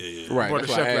 I did. Yeah. Right. Brought the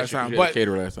chef last time, but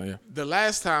caterer last time. Yeah. The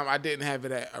last time I didn't have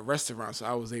it at a restaurant, so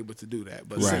I was able to do that.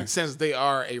 But Right. since they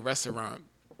are a restaurant,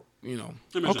 you know,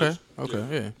 Okay.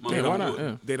 Yeah. Why not?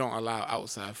 Yeah. they don't allow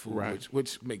outside food, Right.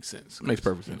 which makes sense. Makes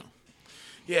perfect sense.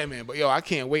 Yeah, man. But yo, I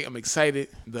can't wait. I'm excited.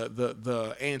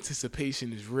 The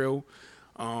anticipation is real,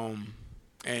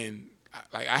 and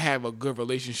I have a good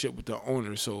relationship with the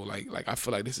owner, so like I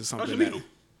feel like this is something How'd you meet him?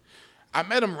 I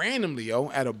met him randomly,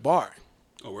 yo, at a bar.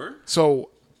 Oh, word? So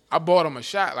I bought him a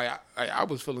shot. I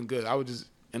was feeling good. I was just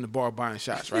in the bar buying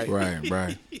shots, right?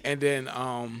 Right. And then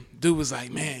dude was like,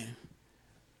 man,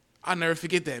 I'll never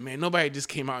forget that, man. Nobody just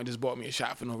came out and just bought me a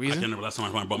shot for no I reason. can't remember last time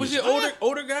somebody brought me Was it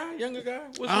older guy, younger guy?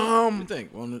 What do you think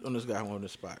on this guy on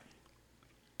this spot?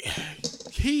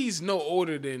 He's no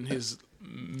older than his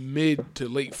mid to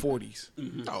late 40s.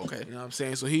 Mm-hmm. Oh, okay. You know what I'm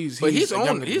saying? So he's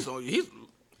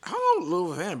how long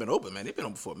Little Havana been open, man? They've been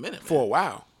open for a minute, man. For a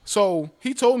while. So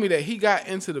he told me that he got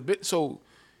into the bit. So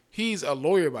he's a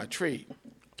lawyer by trade.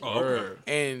 Oh, okay.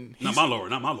 And he's, Not my lord.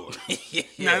 Bro,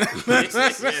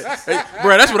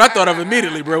 that's what I thought of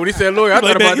immediately, bro. When he said lawyer, I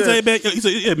thought about that. He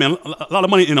said, yeah, man, a lot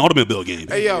of money in the automobile game.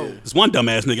 Hey, yo. This one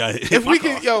dumbass nigga hit if my we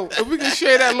car. can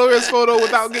share that lawyer's photo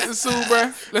without getting sued,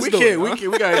 bro, let's do it. We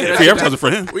gotta get Free that advertising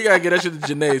for him. We gotta get that shit to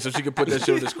Janae so she can put that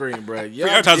shit on the screen, bro. Free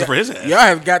advertising for his ass. Y'all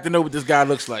have got to know what this guy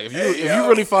looks like. If you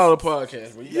really follow the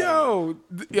podcast, bro,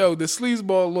 The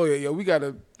sleazeball lawyer, yo, we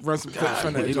gotta run some clips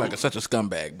from that. he's like such a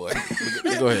scumbag, boy.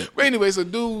 Go ahead. But anyway, so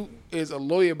dude is a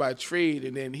lawyer by trade,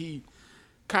 and then he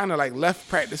kind of like left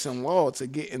practicing law to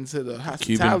get into the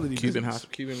hospitality business.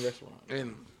 Cuban restaurant.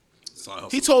 And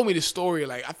he told me the story.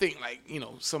 Like I think, like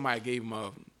somebody gave him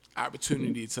a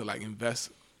opportunity to like invest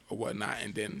or whatnot,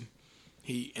 and then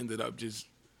he ended up just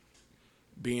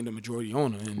being the majority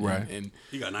owner. And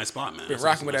he got a nice spot, man. Been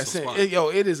rocking with that scent.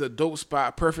 It is a dope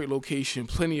spot, perfect location,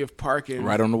 plenty of parking.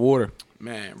 Right on the water.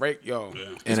 Man, right, yo.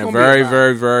 Yeah. In a very,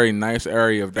 very, very nice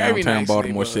area of downtown nice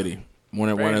Baltimore City. One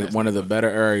of the better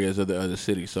areas of the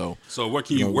city. So where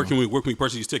can we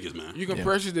purchase these tickets, man? You can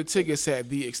purchase the tickets at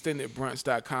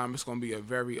theextendedbrunch.com. It's gonna be a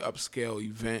very upscale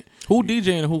event. Who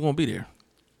DJing and who gonna be there?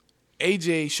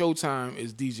 AJ Showtime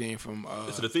is DJing from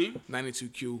Is it a theme?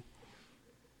 92Q.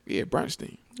 Yeah, brunch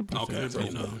theme. Okay,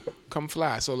 so, come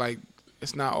fly. So like,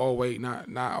 it's not all white, not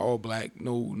all black.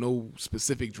 No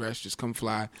specific dress. Just come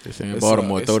fly. It's in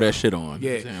Baltimore. Throw that shit on.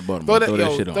 Yeah, it's in Baltimore. Throw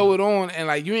that shit on. Throw it on, and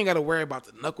like you ain't got to worry about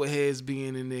the knuckleheads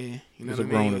being in there. You know what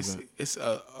I mean? It's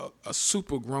a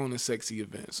super grown and sexy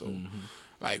event. So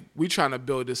like we trying to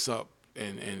build this up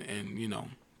and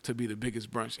to be the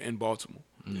biggest brunch in Baltimore.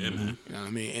 Yeah, man. You know what I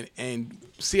mean? And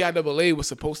CIAA was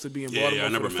supposed to be in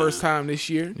Baltimore for the first time this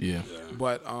year. Yeah.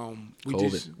 But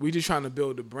we just trying to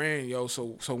build the brand, yo.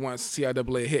 So once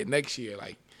CIAA hit next year,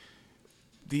 like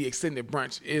the extended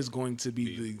brunch is going to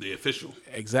be the official.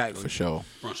 Exactly. For sure.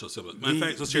 Brunch. Matter of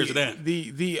fact, let's cheers to that.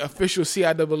 The official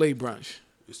CIAA brunch.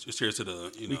 Let's cheers to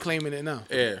the we claiming it now.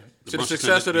 Yeah. To the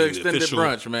success of the extended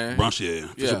brunch, man. Brunch, yeah.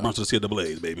 Official brunch of the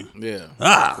CIAA, baby.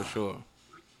 Yeah. For sure.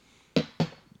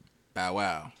 Bow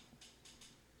wow.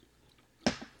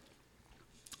 I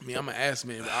mean, I'm an ass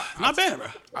man. Not bad, bro.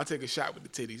 I'll take a shot with the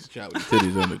titties. Shot with the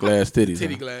titties on the glass titties.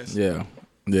 Titty glass. Yeah.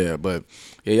 Yeah, but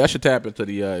y'all should tap into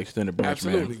the extended brunch,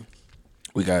 Absolutely. man.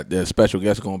 We got the special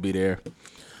guest gonna be there.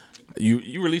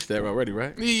 You released that already,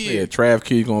 right? Yeah. Trav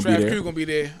Q gonna be there. Trav Q gonna be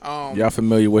there. Y'all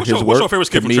familiar with his work? What's your favorite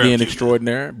skit from Trav Comedian Q?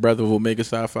 extraordinaire, brother of Omega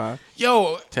Sci-Fi.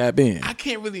 Yo, tap in. I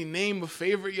can't really name a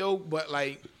favorite, yo, but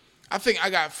like I think I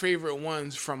got favorite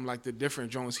ones from like the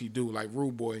different joints he do, like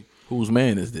Rude Boy. Whose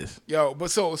man is this? Yo, but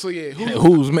so yeah,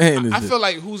 whose man is this? I feel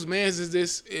like whose man's is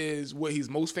this is what he's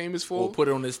most famous for. We'll put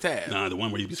it on his tab. Nah, the one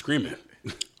where you be screaming.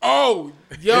 Oh,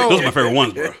 yo, those are my favorite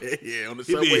ones, bro. Yeah, on the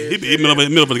He subway. be in the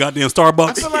middle of the goddamn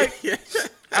Starbucks.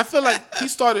 I feel like he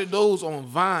started those on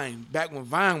Vine back when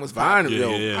Vine was Vine.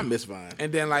 popular. Yeah. I miss Vine.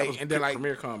 And then like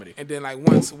Premier Comedy. And then like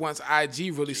once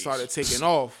IG really started taking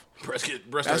off. Breast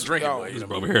start drinking. This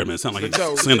bro over here, man, sound like he's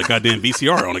sending the goddamn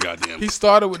VCR on the goddamn. He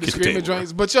started with the kitchen screaming table,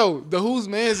 joints, but yo, the whose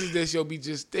man's is this? Yo,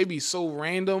 they be so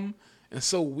random and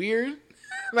so weird.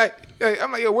 like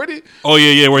I'm like, yo, where did? Oh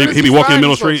yeah, where he be walking in the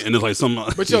middle of the find street and there's like some.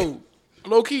 But yo,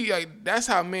 low key, like that's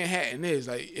how Manhattan is.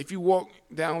 Like if you walk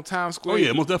down Times Square, Oh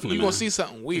yeah, most definitely, you man. gonna see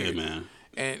something weird, Yeah, man.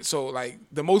 And so like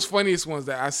the most funniest ones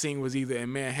that I seen was either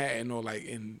in Manhattan or like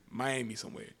in Miami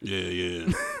somewhere.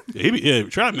 Yeah.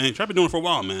 Trap, man. Trap been doing it for a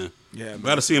while, man. Yeah, man.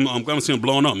 Glad to see him. I'm glad to see him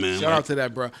blowing up, man. Shout out to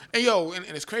that, bro. And yo, and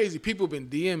it's crazy. People been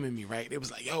DMing me, right? It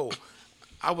was like, yo,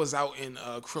 I was out in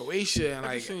Croatia and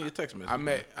like seen your text message,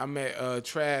 I met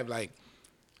Trav. Like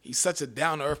he's such a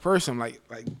down to earth person. Like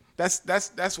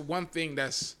that's one thing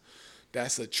that's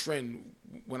a trend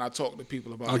when I talk to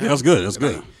people about. Okay, that's good. That's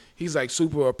Like, good. He's like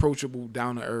super approachable,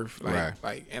 down to earth. Right.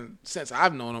 Like, and since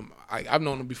I've known him, I've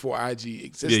known him before IG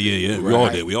existed. Yeah. Right. We all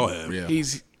did. We all have. Yeah.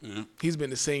 He's been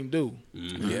the same dude.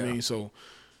 You know what I mean? So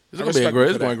It's gonna be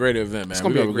a great event, man. It's gonna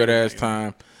we be have a a good great ass event.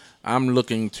 time. I'm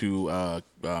looking to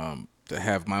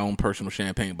have my own personal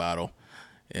champagne bottle,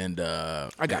 and I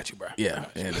got you, bro. yeah,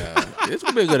 and it's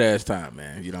gonna be a good ass time,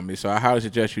 man. You know what I mean? So I highly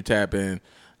suggest you tap in.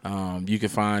 You can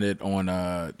find it on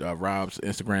Rahb's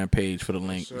Instagram page for the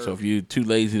link. So if you're too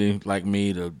lazy like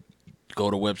me to go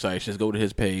to the website, just go to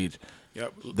his page.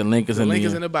 Yep. The link is in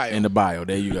the bio. In the bio.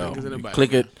 There you go. link is in the bio.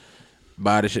 Click it.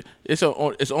 Buy the shit. It's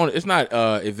not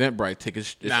Eventbrite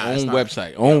tickets. It's Nah, own it's not.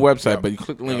 website. Website. But you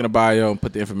click the link in the bio and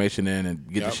put the information in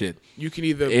and get the shit. You can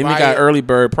either And buy we got it- early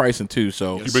bird pricing too.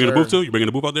 So You bringing the sir. booth too? You bringing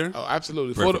the booth out there? Oh,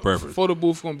 absolutely. Perfect. Photo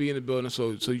booth gonna be in the building,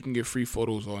 so you can get free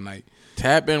photos all night.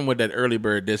 tap in with that early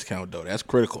bird discount though. That's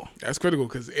critical. That's critical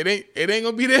because it ain't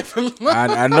gonna be there for long.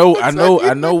 I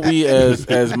know. We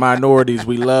as minorities,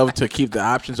 we love to keep the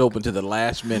options open to the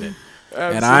last minute.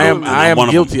 And I am I'm one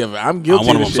of guilty of it. I'm guilty I'm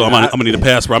one of of it. them, so I'm gonna need a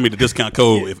password. I'm gonna need a discount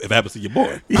code if it happens to your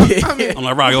boy. I'm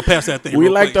like, right, go pass that thing. We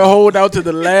real like quick. to hold out to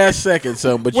the last second,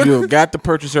 so but you have got to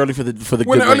purchase early for the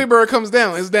When good the early rate. bird comes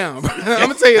down, it's down. I'm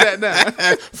gonna tell you that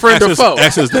now. Friend or foe.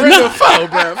 Access to Friend or foe,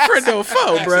 bro. Friend or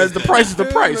foe, bro. The price is the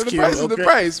price, The kid. price is the okay?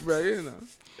 price, bro. You know.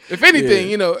 If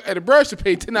anything, at the brush, you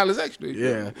pay $10 extra.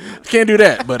 Yeah, can't do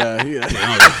that, but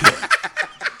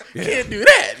can't do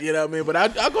that. You know what I mean? But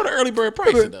I'll go to early bird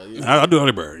pricing though. You know? I'll do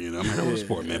early bird. I'm here to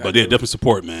support, man. But yeah, definitely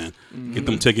support, man. Get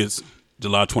them tickets.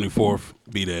 July 24th.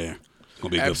 Be there. It's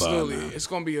gonna be a good Absolutely, vibe, man. it's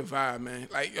gonna be a vibe, man.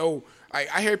 Like, yo, Like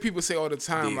I hear people say all the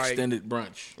time, The like extended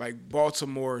brunch. like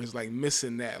Baltimore is like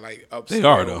missing that like upscale They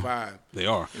are though. vibe. They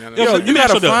are. You know what I Yo, mean? so You let me ask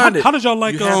gotta you find this. it. How did y'all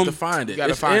like You have to find it. You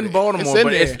gotta It's find in it. Baltimore, It's in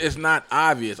but there. it's not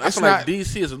obvious. I It's feel like not-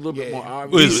 DC is a little bit more Yeah.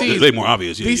 obvious. It's DC way more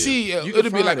obvious. Yeah, DC, yeah. You it'll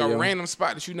can be like find it, a yo. random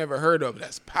spot that you never heard of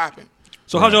that's popping.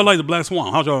 So how'd y'all like the Black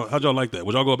Swan? How'd y'all like that?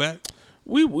 Would y'all go back?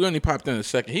 We only popped in a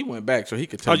second. He went back, so he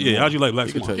could tell you. How'd you like Black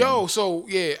He could Swan? tell you. Yo, so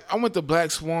yeah, I went to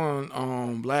Black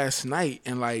Swan last night,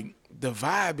 and like the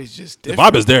vibe is just The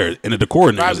different. vibe is there, and the decor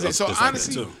in there Vibe is is there. So is like that,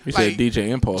 honestly, too. He like, said DJ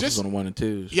Impulse just- was on the 1 and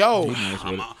 2s. Yo, He nice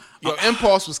with it. Yo,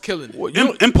 Impulse was killing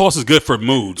it. Impulse is good for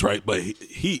moods, right? But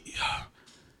he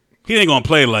ain't gonna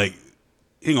play like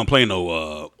he ain't gonna play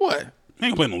no What? he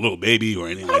ain't gonna play no Little Baby or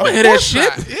anything I like don't that. hear that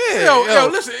shit. not. Yeah, yo, yo.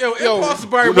 listen, Yo, Impulse is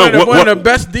probably No, one of the what-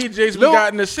 best DJs we Lil-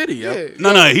 got in the city. Yo. Yeah.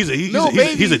 No, he's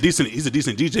a decent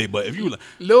DJ. But if you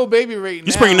Lil Baby right now.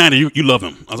 you spring 90, you love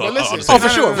him. I'll listen, say Oh, that.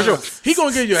 for sure, for sure. He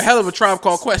gonna give you a hell of a Tribe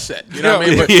Called Quest set. You know Yo. what I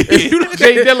mean? But if you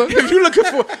Jay Dilla. if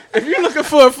you're looking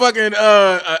for a fucking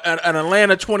an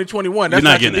Atlanta 2021, that's You're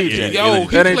not not your getting DJ. that. Yo, Yeah, he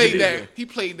that ain't played your that. DJ. He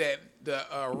played that. The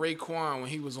Raekwon when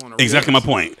he was on the Exactly my remix.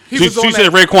 point. He She was on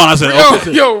said that- Raekwon. I said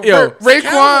okay. Yo, Yo,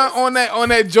 Raekwon on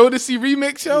that Jodeci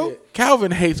remix show.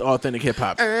 Calvin hates authentic hip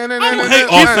hop. I don't hate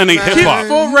authentic hip hop.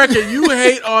 Full record, you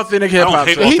hate authentic hip I hop. don't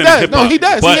hate So He authentic does. hip No, hop. he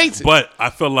does. He But, hates it. But I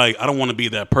feel like I don't want to be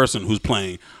that person who's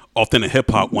playing authentic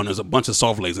hip hop when there's a bunch of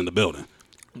soft legs in the building.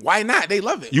 Why not? They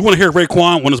love it. You want to hear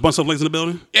Raekwon when there's a bunch of legs in the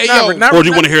building? Hey, Nah, yo, not- Or do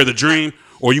you want to hear The Dream?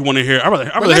 Or you want to hear? I'd rather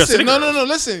but hear listen, City no, Girls.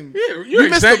 listen. Yeah, you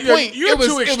missed the point. You're it was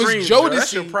too extreme. It was Bro. Jodeci.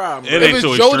 That's your problem. It ain't was too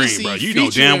Jodeci extreme, bro. You know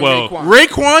damn featuring well. Raekwon.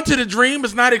 Raekwon to the Dream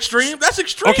is not extreme. That's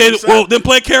extreme. Okay, son. well then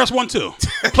play KRS-One too.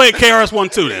 Play KRS-One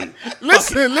too then.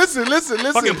 Listen.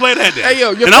 Fucking play that then. Hey,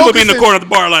 yo, you're and I'm gonna be in the focusing- corner of the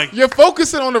bar like, You're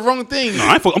focusing on the wrong thing. no,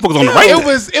 I'm focused on the right It thing.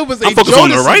 was. I'm a focused on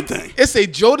the Jodeci- right thing. It's a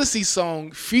Jodeci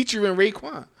song featuring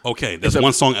Raekwon. Okay, that's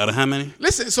one song out of how many?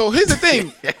 Listen, so here's the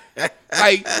thing.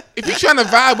 Like, if you're trying to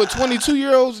vibe with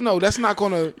 22-year-olds, no, that's not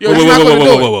gonna. Wait,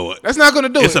 wait. That's not gonna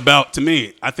do It's it. about, to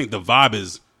me, I think the vibe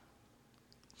is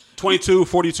 22,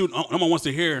 42. No one wants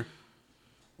to hear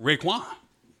Raekwon.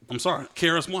 I'm sorry,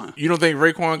 KRS-One. You don't think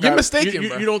Raekwon got? You're mistaken,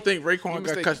 bro. You don't think Raekwon got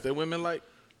mistaken. cuts that women like?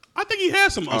 I think he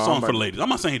has some song I'm for the ladies. I'm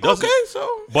not saying he doesn't. Okay,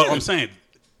 so But yeah. I'm saying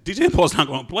DJ Impulse not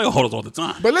going to play all those all the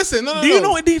time. But listen, no. Do you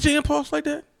know a DJ Impulse like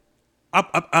that?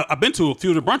 I've been to a few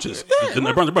of the brunches. Yeah, The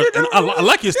right. brunch, Yeah, and I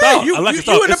like his yeah, style. you- I like you- his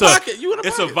style. you in the It's a- pocket. You in the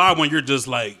It's pocket. a vibe when you're just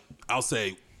like, I'll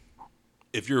say,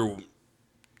 if you're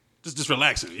just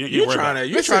relaxing. You're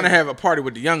trying to have a party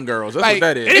with the young girls. That's Like, what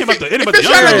that is. It ain't about the If you're young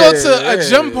trying to girls. go to a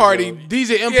gym yeah, party, bro. DJ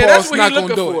Yeah, that's Impulse what not he gonna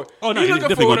looking do for. it. Oh, no, He he's looking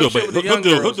definitely for going to do them shit it. with But the young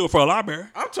he'll girls. do it for a library.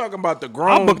 I'm talking about the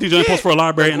grown. I'll book DJ Impulse for a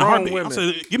library in a grown heartbeat. women. I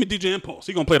say, give me DJ Impulse.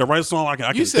 He's gonna play the right song. I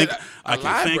can You said think. a I can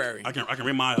library. think. I can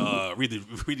read my read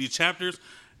these chapters,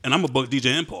 and I'm gonna book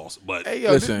DJ Impulse. But Hey,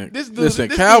 yo, Listen, this dude, listen.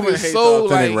 this Calvin dude is hates so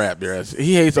authentic like, rap. Yes,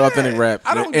 he hates authentic rap.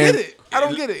 I don't And get it. I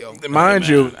don't get it, yo. Mind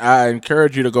Okay, you, man. I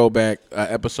encourage you to go back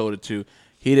episode or two.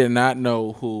 He did not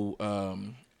know who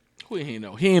he didn't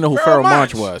know. He didn't know who Pharoah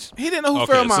Monch was. He didn't know who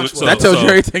Okay, Pharoah so- Monch was. so- That tells you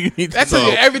everything you need to That tells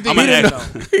you know. everything I'm you gonna need to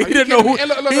ask- know. He didn't know who. Hey,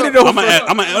 look, He didn't know I'm who.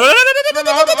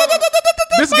 gonna.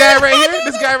 This guy right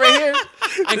here,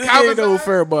 and He Calvin, didn't know who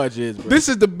Pharoah Monch is, bro. this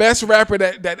is the best rapper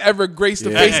that ever graced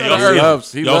the Yeah. face Hey, of y'all the see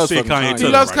earth. him. Y'all see fucking Kanye too.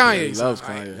 He loves right there. Kanye. He loves so,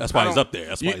 Kanye. That's why he's up there.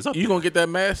 That's why he's up You there. gonna get that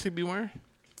mask he be wearing?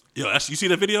 Yo, you see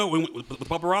that video with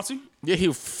paparazzi? Yeah,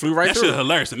 he flew right That through. shit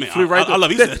hilarious to me. Flew right through. I love.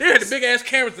 He They said, had the big ass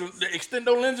cameras, the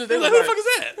extendo lenses. They "Who was the like, fuck is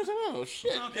that?" I was like, oh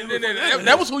shit! And then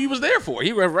that was who he was there for.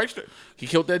 He went right straight. He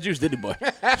killed that juice, did he, boy?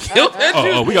 Killed that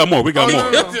juice. Oh, we got more. We got more.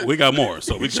 no. We got more.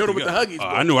 So we Showed him with the huggies. boy.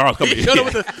 I knew I was coming. He showed him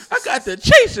with the. I got the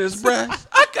chasers, bruh.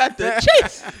 I got the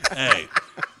chase. Hey,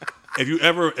 if you I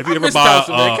ever miss buy,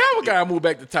 Towson, man. Calvin gotta move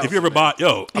back to Towson. if you ever man. buy,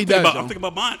 yo, I'm does, thinking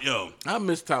about buying, yo. I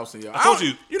miss Towson, yo. I told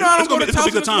you, You know, I it's don't go gonna to be- it's gonna Towson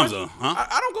be good as times, much. though, huh?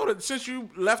 I don't go to since you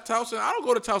left Towson. I don't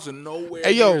go to Towson nowhere.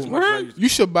 Hey, near yo, as much as I used to. you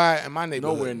should buy it in my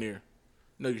neighborhood. Nowhere near.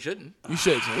 No, you shouldn't. You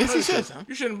should, son. Yes, you should, son.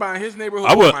 You shouldn't buy in his neighborhood.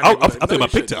 I or would. my I neighborhood. think No,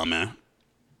 about you shouldn't. Pigtown, man.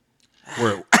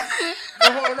 Where?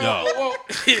 Well,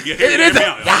 It it is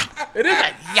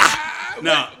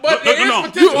No, but no, there is no.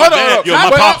 potential. My bad. Yo, my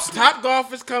pops. Top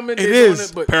Golf is coming. It They're doing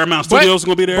is. but Paramount But- Studios is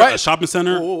gonna be there. but- A shopping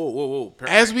center. whoa.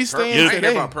 As we stand I ain't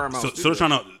today. about Paramount. So they're Studios.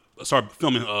 trying to start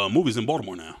filming movies in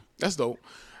Baltimore now. That's dope.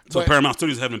 So But- Paramount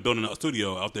Studios have been building a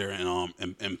studio out there in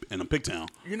Pigtown.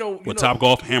 You know, with Top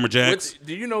Golf, Hammerjacks. what's-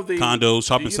 Do you know the condos,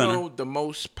 shopping do you center. know the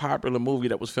most popular movie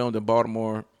that was filmed in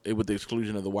Baltimore, with the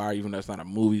exclusion of The Wire, even though that's not a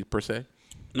movie per se?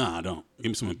 Nah, I don't. Give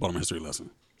me some Baltimore history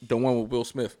lesson. The one with Will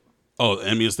Smith. Oh,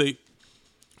 Enemy of the State.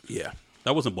 Yeah.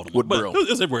 That wasn't Baltimore, but Woodboro. it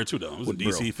was everywhere too, though. It was in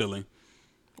Woodboro. DC, Philly.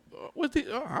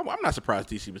 I'm not surprised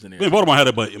DC was in there. I mean, Baltimore had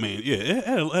it, but I mean, yeah, it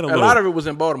had a lot of it was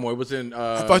in Baltimore. It was in.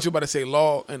 I thought you were about to say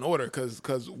Law and Order,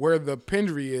 because where the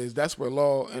Pendry is, that's where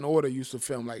Law and Order used to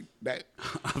film like that.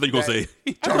 I thought you were gonna say.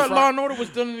 I thought Law and Order was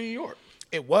done in New York.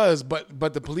 It was,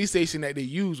 but the police station that they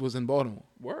used was in Baltimore.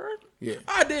 Word? Yeah,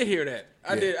 I did hear that.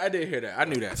 I did hear that. I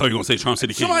knew that. I thought you were gonna say Charm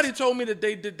City Kings. Somebody told me that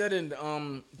they did that in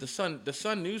the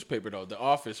Sun newspaper though. The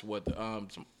Office with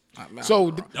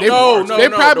so they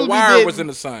probably the Wire was in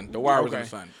the Sun. The Wire was in the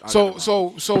Sun.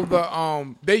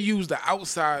 So they used the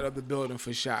outside of the building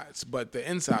for shots, but the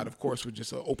inside, of course, was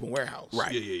just an open warehouse.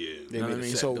 Right. Yeah. They You know what I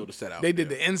mean? So they did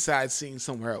the inside scene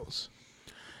somewhere else.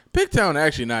 Pigtown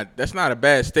actually that's not a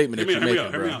bad statement that you're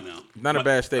making, bro. Hear me out now. Not a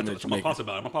bad statement that you're making. My pops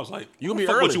about it. My pops like, you gonna be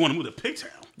fuck early. What you want to move to Pigtown?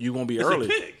 You gonna be It's early. a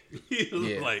pig.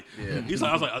 He's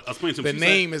like, I was explaining to him. The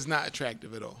name is not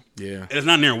attractive at all. Yeah. It's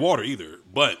not near water either,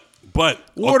 but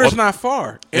water's not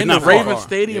far. It's And not the far. Raven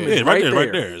Stadium is right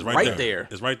there. there. It's right there.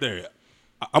 It's right there.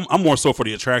 I'm more so for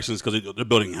the attractions because they're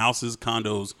building houses,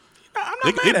 condos.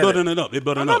 They're building it up. They're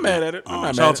building it up. I'm not mad at it.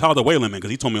 Shout out to Waylon, man, because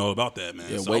he told me all about that, man.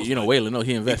 Yeah, so Waylon, no,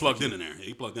 he invested. He plugged in there.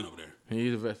 He plugged in over there.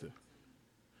 He's invested.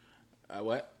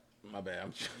 What? My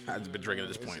bad. I've just been drinking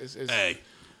at this point. Hey.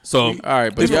 So, all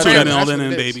right, but thanks for tuning all in,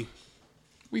 baby.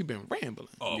 We've been rambling.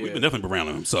 Oh, we've been definitely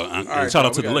rambling. So, right, shout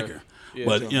out to the liquor. Yeah,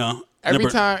 but, so. you know.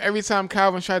 Every time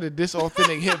Calvin tried to diss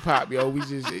authentic hip hop, yo, we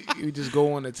just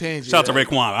go on a tangent. Shout out to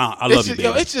Raekwon. I love you, baby.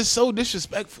 Yo, it's just so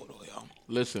disrespectful, though, yo.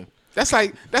 Listen. That's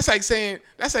like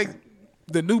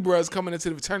the new bros coming into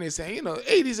the fraternity and saying,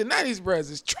 80s and 90s bros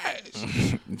is trash.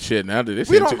 Shit, now they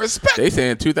don't respect They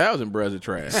saying 2000 bros are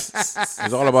trash.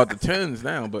 It's all about the 10s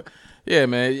now, but yeah,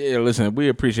 man. Yeah, listen, we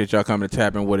appreciate y'all coming to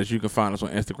tap in with us. You can find us on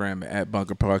Instagram at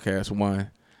Bunker Podcast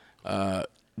 1.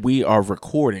 We are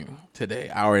recording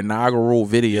today our inaugural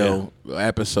video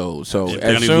episode, so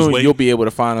as soon you'll be able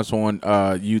to find us on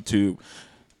YouTube.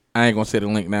 I ain't gonna say the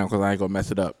link now because I ain't gonna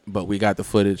mess it up, but we got the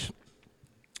footage.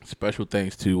 Special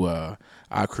thanks to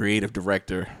our creative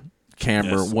director,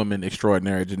 camera woman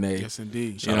extraordinary, Janae. Yes,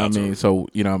 indeed. You know what I mean? So,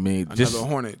 you know what I mean? Another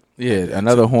Hornet. Yeah,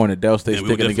 another Hornet. They'll stay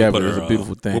sticking together. It's a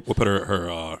beautiful thing. We'll put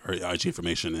her IG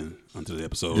information onto the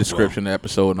episode. Description of the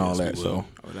episode and all that. So,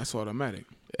 that's automatic.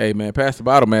 Hey, man, pass the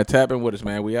bottle, man. Tap in with us,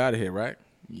 man. We out of here, right?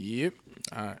 Yep.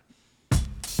 All right.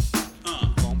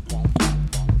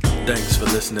 Thanks for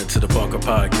listening to the Bunker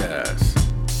Podcast.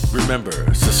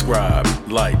 Remember, subscribe,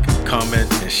 like, comment,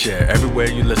 and share everywhere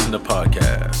you listen to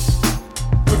podcasts.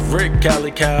 With Rick,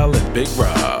 Cali Cal, and Big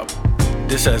Rahb,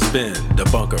 this has been the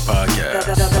Bunker Podcast.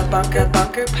 The Bunker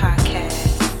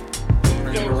Podcast.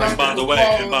 And by the way,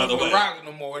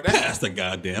 pass the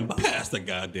goddamn ball.